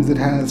synonyms it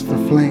has for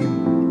flame.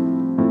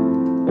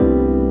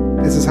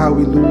 This is how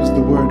we lose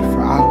the word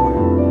for hour,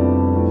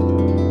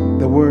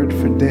 the word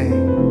for day.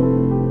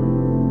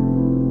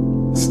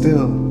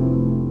 Still,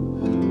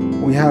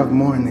 we have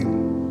morning.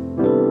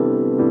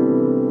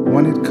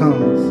 When it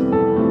comes,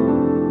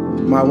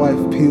 my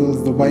wife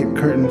peels the white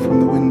curtain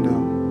from the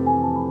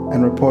window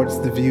and reports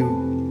the view.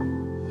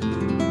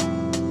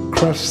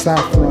 Crushed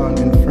saffron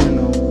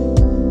inferno,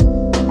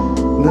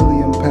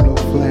 lilium petal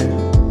flare,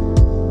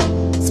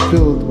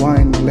 spilled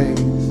wine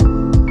glaze,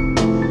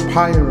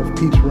 pyre of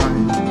peach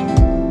rind,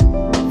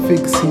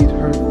 fig seed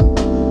hearth,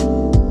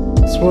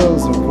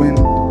 swirls of wind,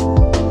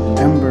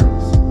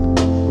 embers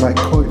like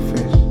koi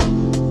fish,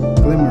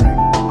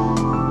 glimmering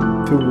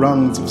through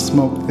rungs of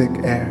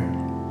smoke-thick air.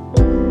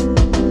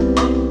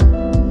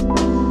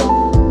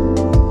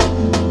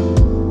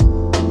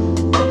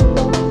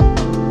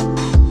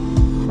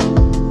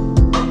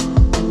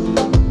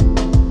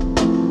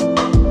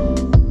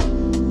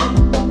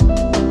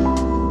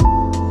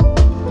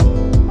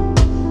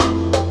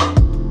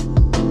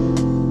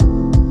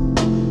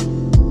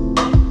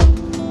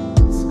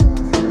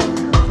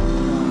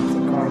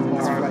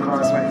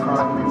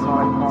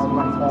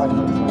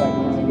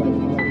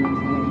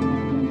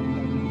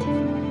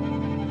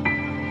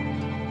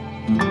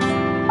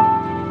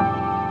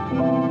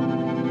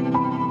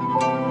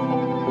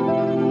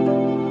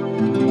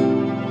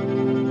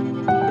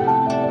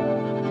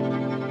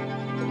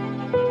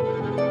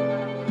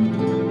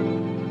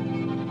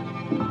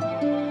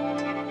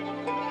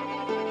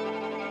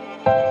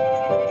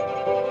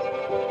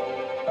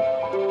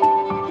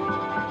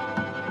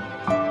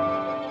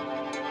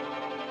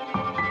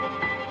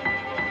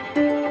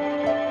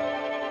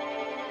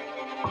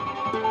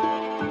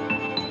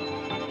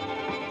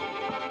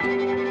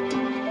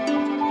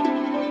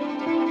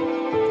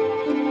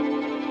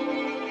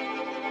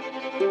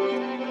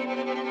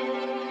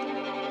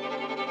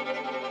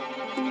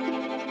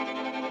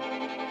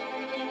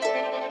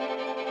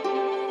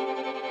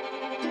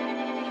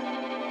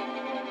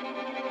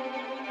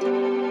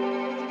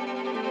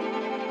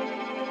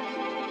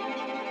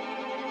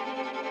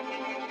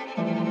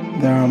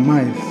 There are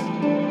mice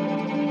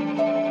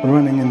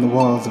running in the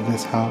walls of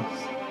this house.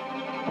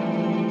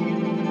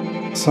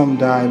 Some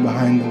die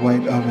behind the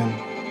white oven,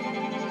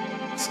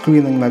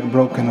 squealing like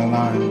broken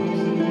alarms.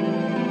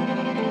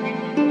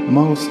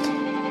 Most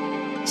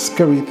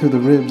scurry through the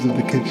ribs of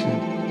the kitchen,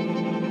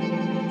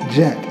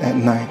 jet at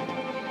night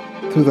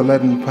through the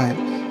leaden pipes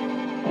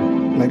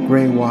like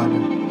gray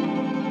water.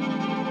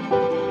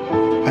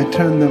 I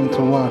turn them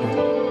to water,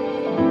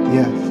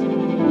 yes,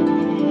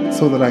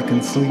 so that I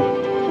can sleep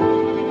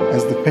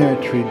as the pear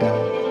tree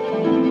does,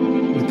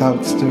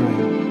 without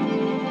stirring.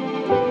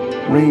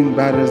 Rain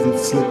batters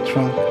its slick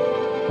trunk,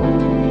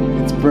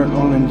 its burnt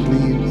orange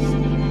leaves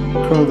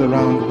curled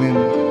around wind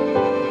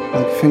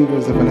like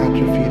fingers of an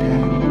atrophied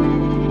hand.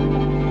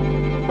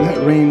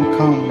 Let rain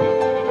come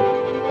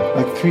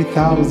like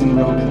 3,000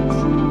 rodents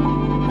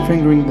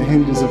fingering the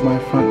hinges of my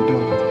front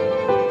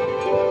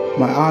door.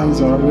 My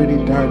eyes are already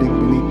darting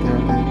beneath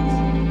their lids.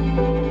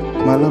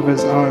 My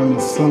lover's arm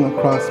is slung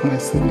across my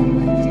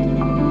slipping waist.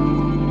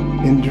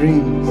 In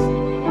dreams,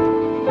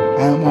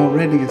 I am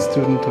already a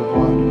student of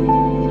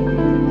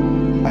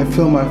water. I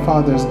fill my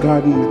father's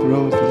garden with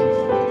roses,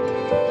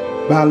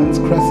 balance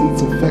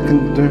crescents of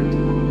fecund dirt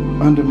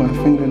under my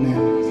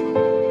fingernails.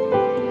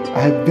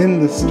 I have been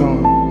the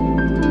storm,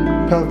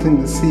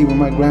 pelting the sea where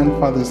my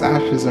grandfather's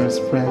ashes are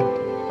spread.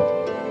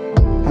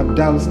 Have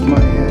doused my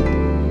head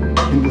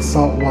in the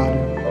salt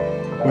water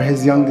where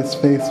his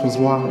youngest face was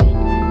washed.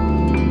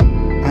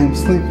 I am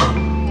sleeping,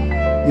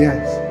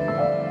 yes,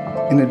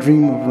 in a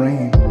dream of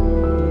rain,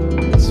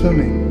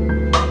 swimming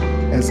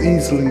as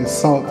easily as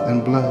salt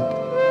and blood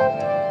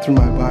through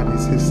my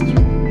body's history.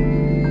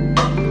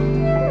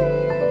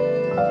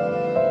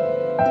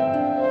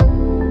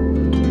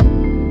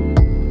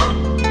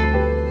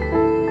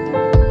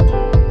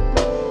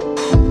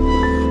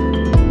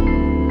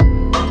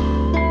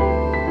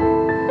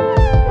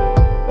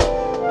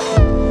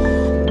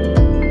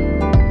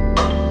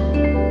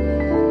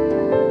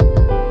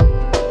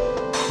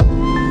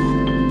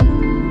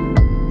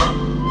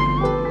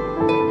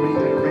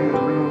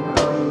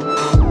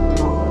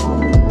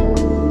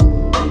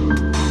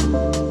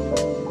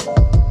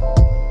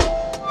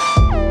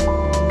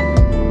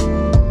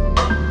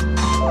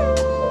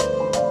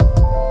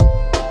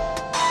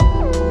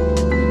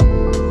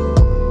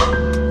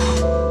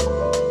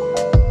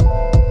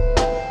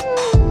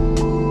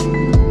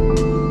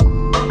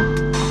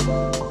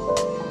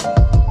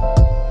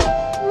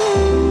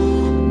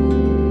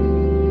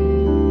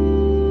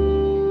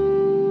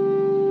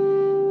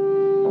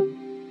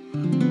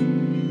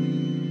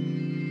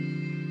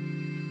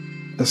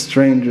 A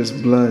stranger's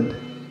blood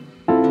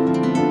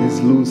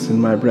is loose in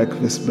my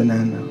breakfast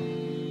banana.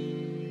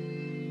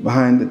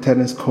 Behind the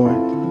tennis court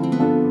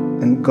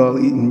and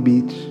gull-eaten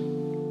beach,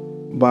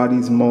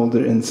 bodies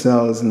molder in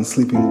cells and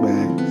sleeping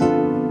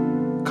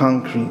bags,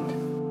 concrete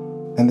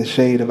and the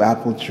shade of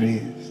apple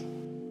trees.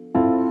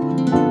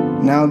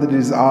 Now that it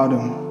is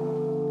autumn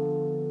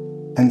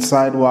and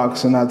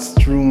sidewalks are not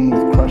strewn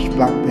with crushed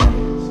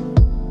blackberries,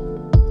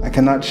 I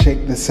cannot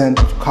shake the scent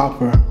of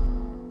copper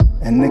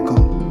and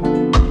nickel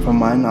from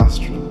my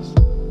nostrils.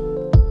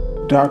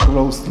 Dark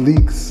roast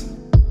leaks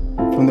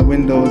from the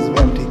windows of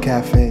empty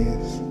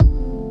cafes,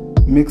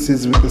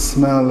 mixes with the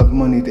smell of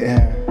moneyed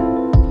air.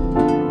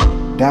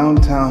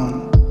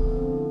 Downtown,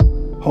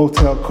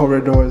 hotel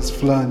corridors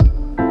flood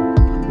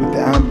with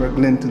the amber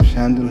glint of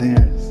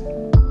chandeliers.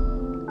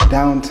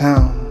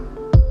 Downtown,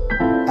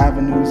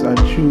 avenues are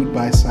chewed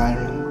by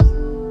sirens.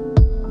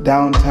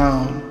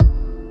 Downtown,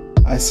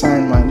 I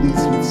sign my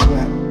lease with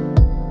sweat.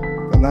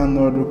 The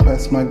landlord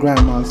requests my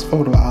grandma's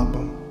photo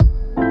album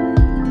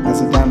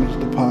as a damage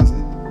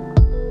deposit.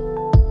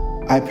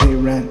 I pay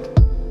rent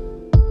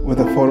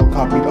with a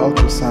photocopied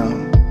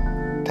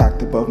ultrasound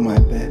tacked above my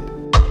bed.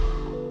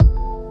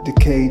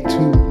 Decay,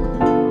 too,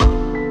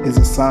 is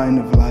a sign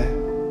of life.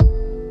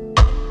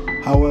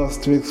 How else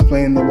to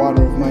explain the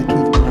water of my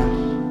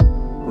toothbrush,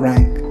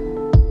 rank,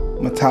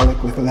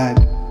 metallic with lead,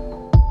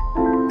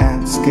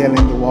 ants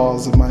scaling the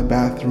walls of my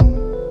bathroom,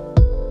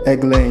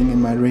 egg laying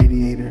in my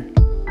radiator.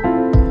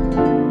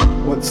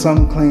 What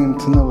some claim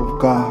to know of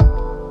God,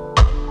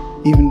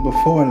 even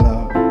before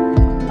love,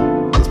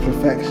 is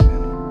perfection.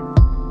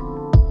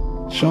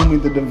 Show me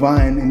the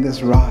divine in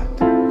this rot,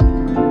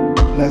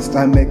 lest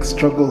I make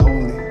struggle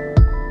holy.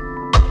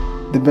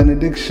 The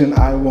benediction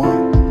I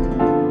want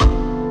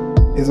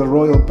is a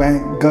royal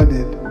bank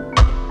gutted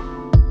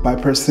by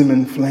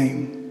persimmon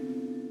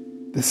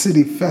flame. The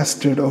city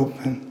festered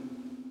open,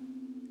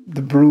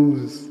 the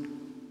bruise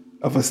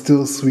of a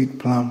still sweet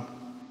plum.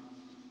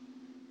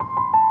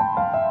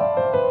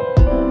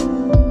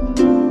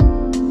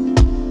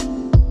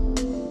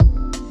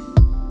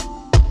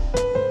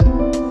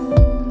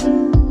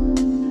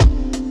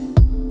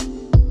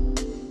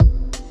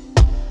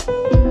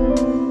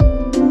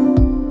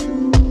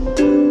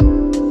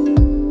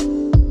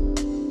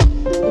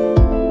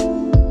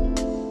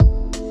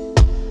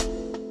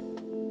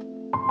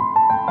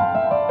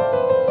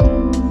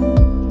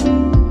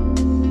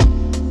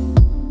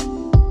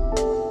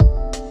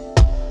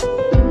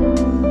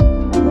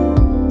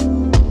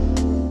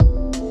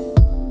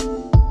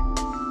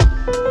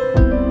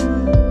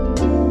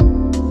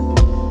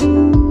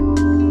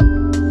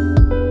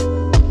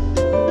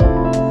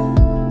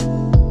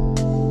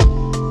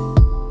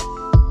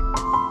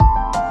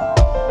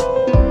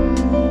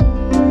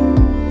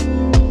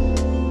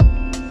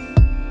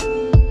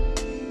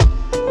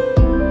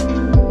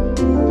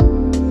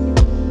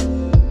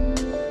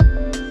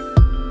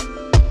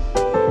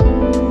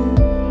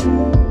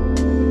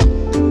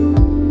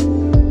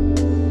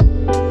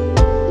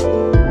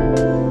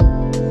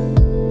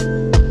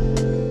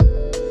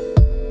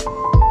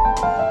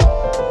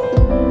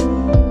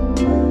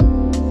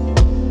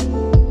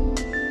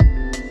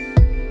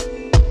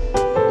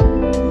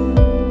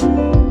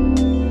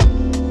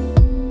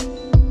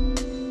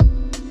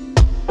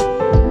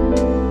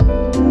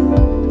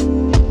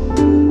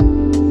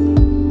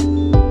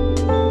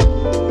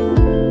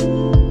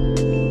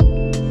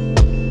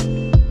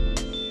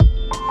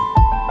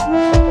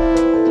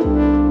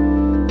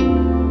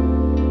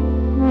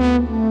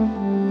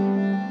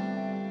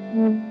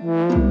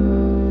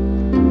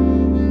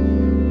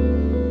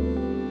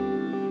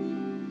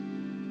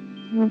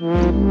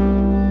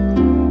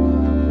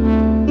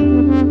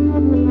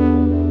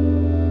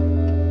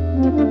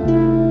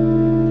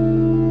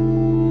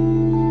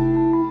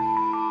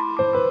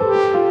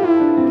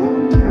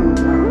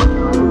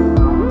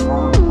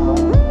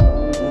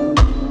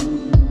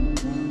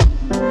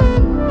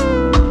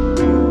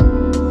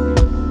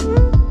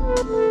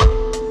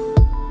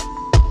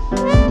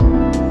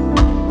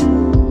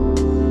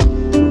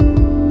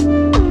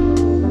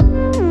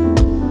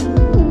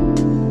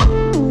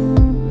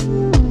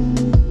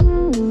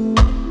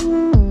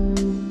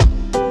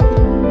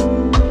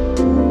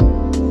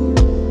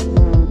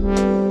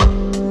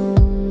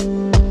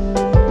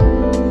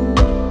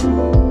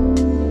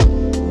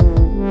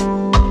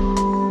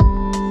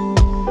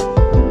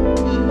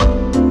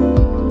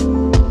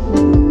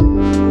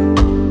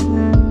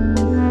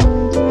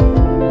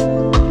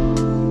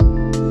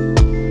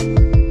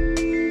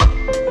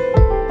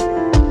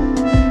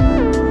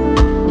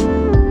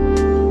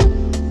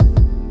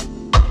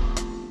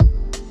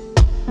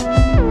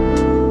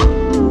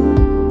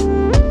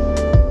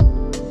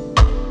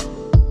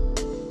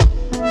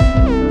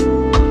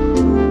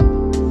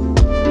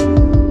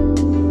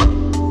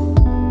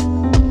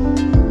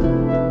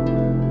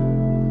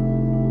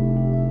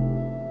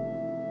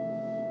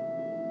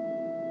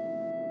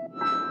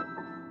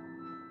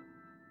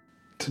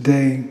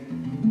 Today,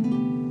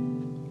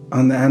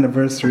 on the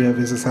anniversary of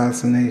his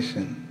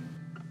assassination,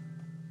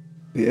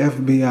 the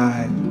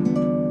FBI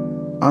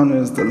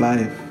honors the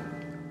life,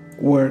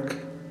 work,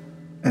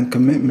 and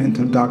commitment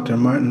of Dr.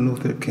 Martin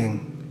Luther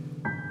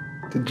King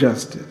to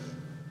justice.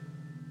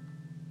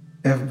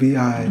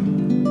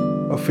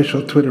 FBI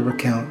official Twitter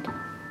account,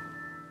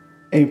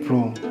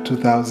 April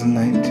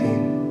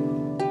 2019.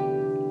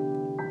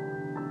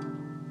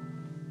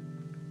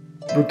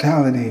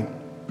 Brutality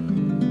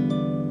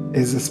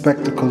is the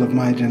spectacle of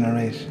my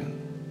generation.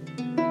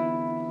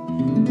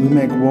 We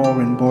make war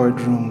in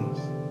boardrooms,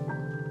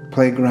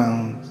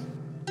 playgrounds,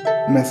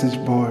 message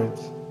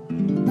boards,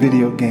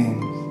 video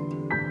games,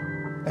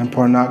 and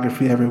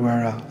pornography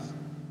everywhere else.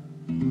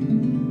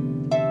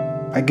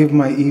 I give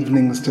my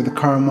evenings to the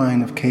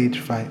carmine of cage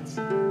fights,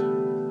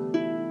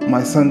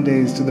 my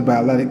Sundays to the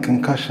balletic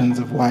concussions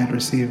of wide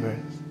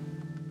receivers.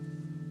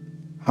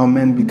 How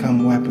men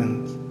become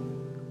weapons.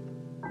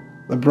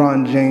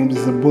 LeBron James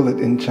is a bullet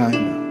in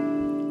China.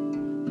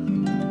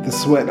 The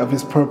sweat of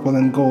his purple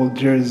and gold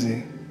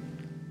jersey,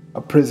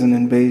 a prison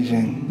in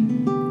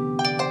Beijing.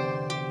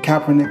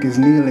 Kaepernick is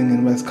kneeling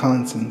in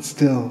Wisconsin,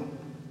 still.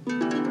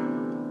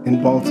 In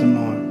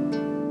Baltimore,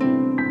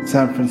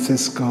 San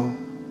Francisco,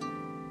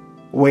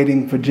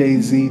 waiting for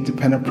Jay-Z to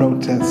pen a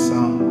protest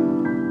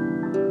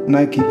song,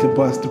 Nike to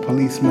bust a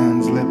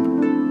policeman's lip.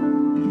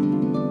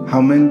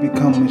 How men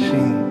become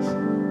machines,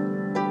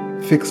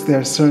 fix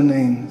their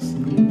surnames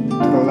to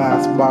the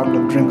last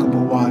bottle of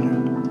drinkable water,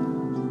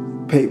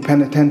 paint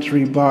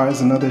penitentiary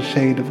bars another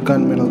shade of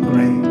gunmetal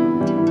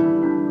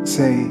gray.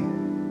 Say,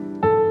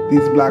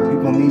 these black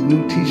people need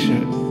new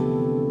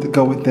t-shirts to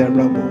go with their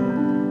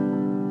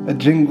rubble, a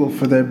jingle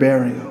for their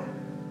burial,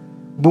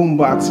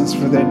 boomboxes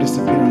for their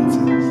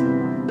disappearances,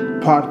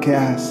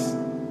 podcasts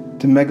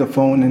to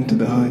megaphone into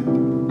the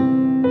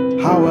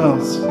hood. How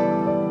else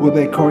will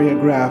they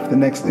choreograph the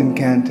next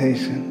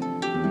incantation,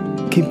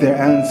 keep their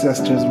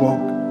ancestors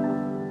woke?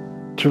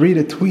 To read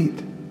a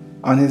tweet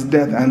on his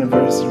death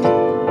anniversary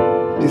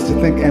is to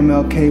think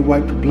MLK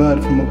wiped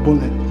blood from a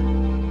bullet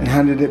and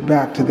handed it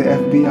back to the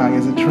FBI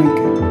as a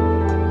trinket.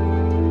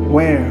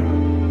 Where,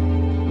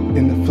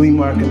 in the flea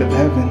market of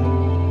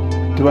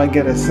heaven, do I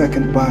get a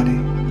second body,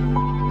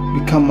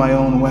 become my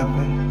own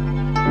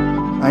weapon?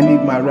 I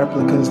need my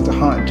replicas to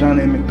haunt John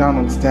A.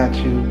 MacDonald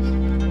statues,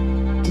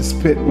 to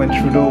spit when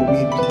Trudeau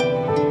weeps.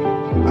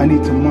 I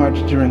need to march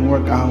during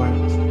work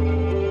hours.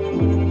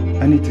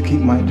 I need to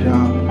keep my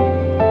job.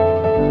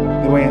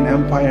 The way an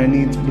empire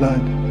needs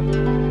blood,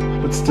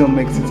 but still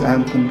makes its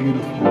anthem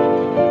beautiful.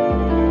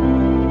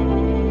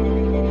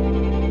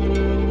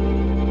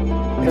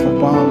 If a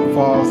bomb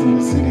falls in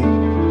the city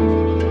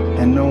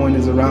and no one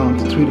is around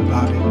to tweet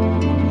about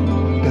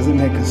it, does it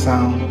make a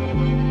sound?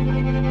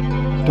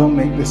 Don't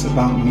make this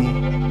about me.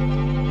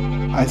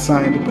 I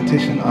signed a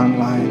petition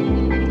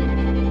online.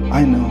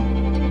 I know,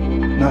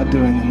 not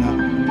doing enough.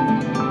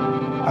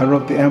 I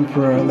wrote the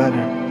emperor a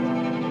letter,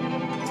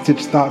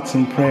 stitched thoughts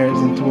and prayers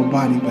into a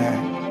body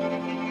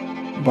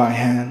bag, by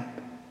hand.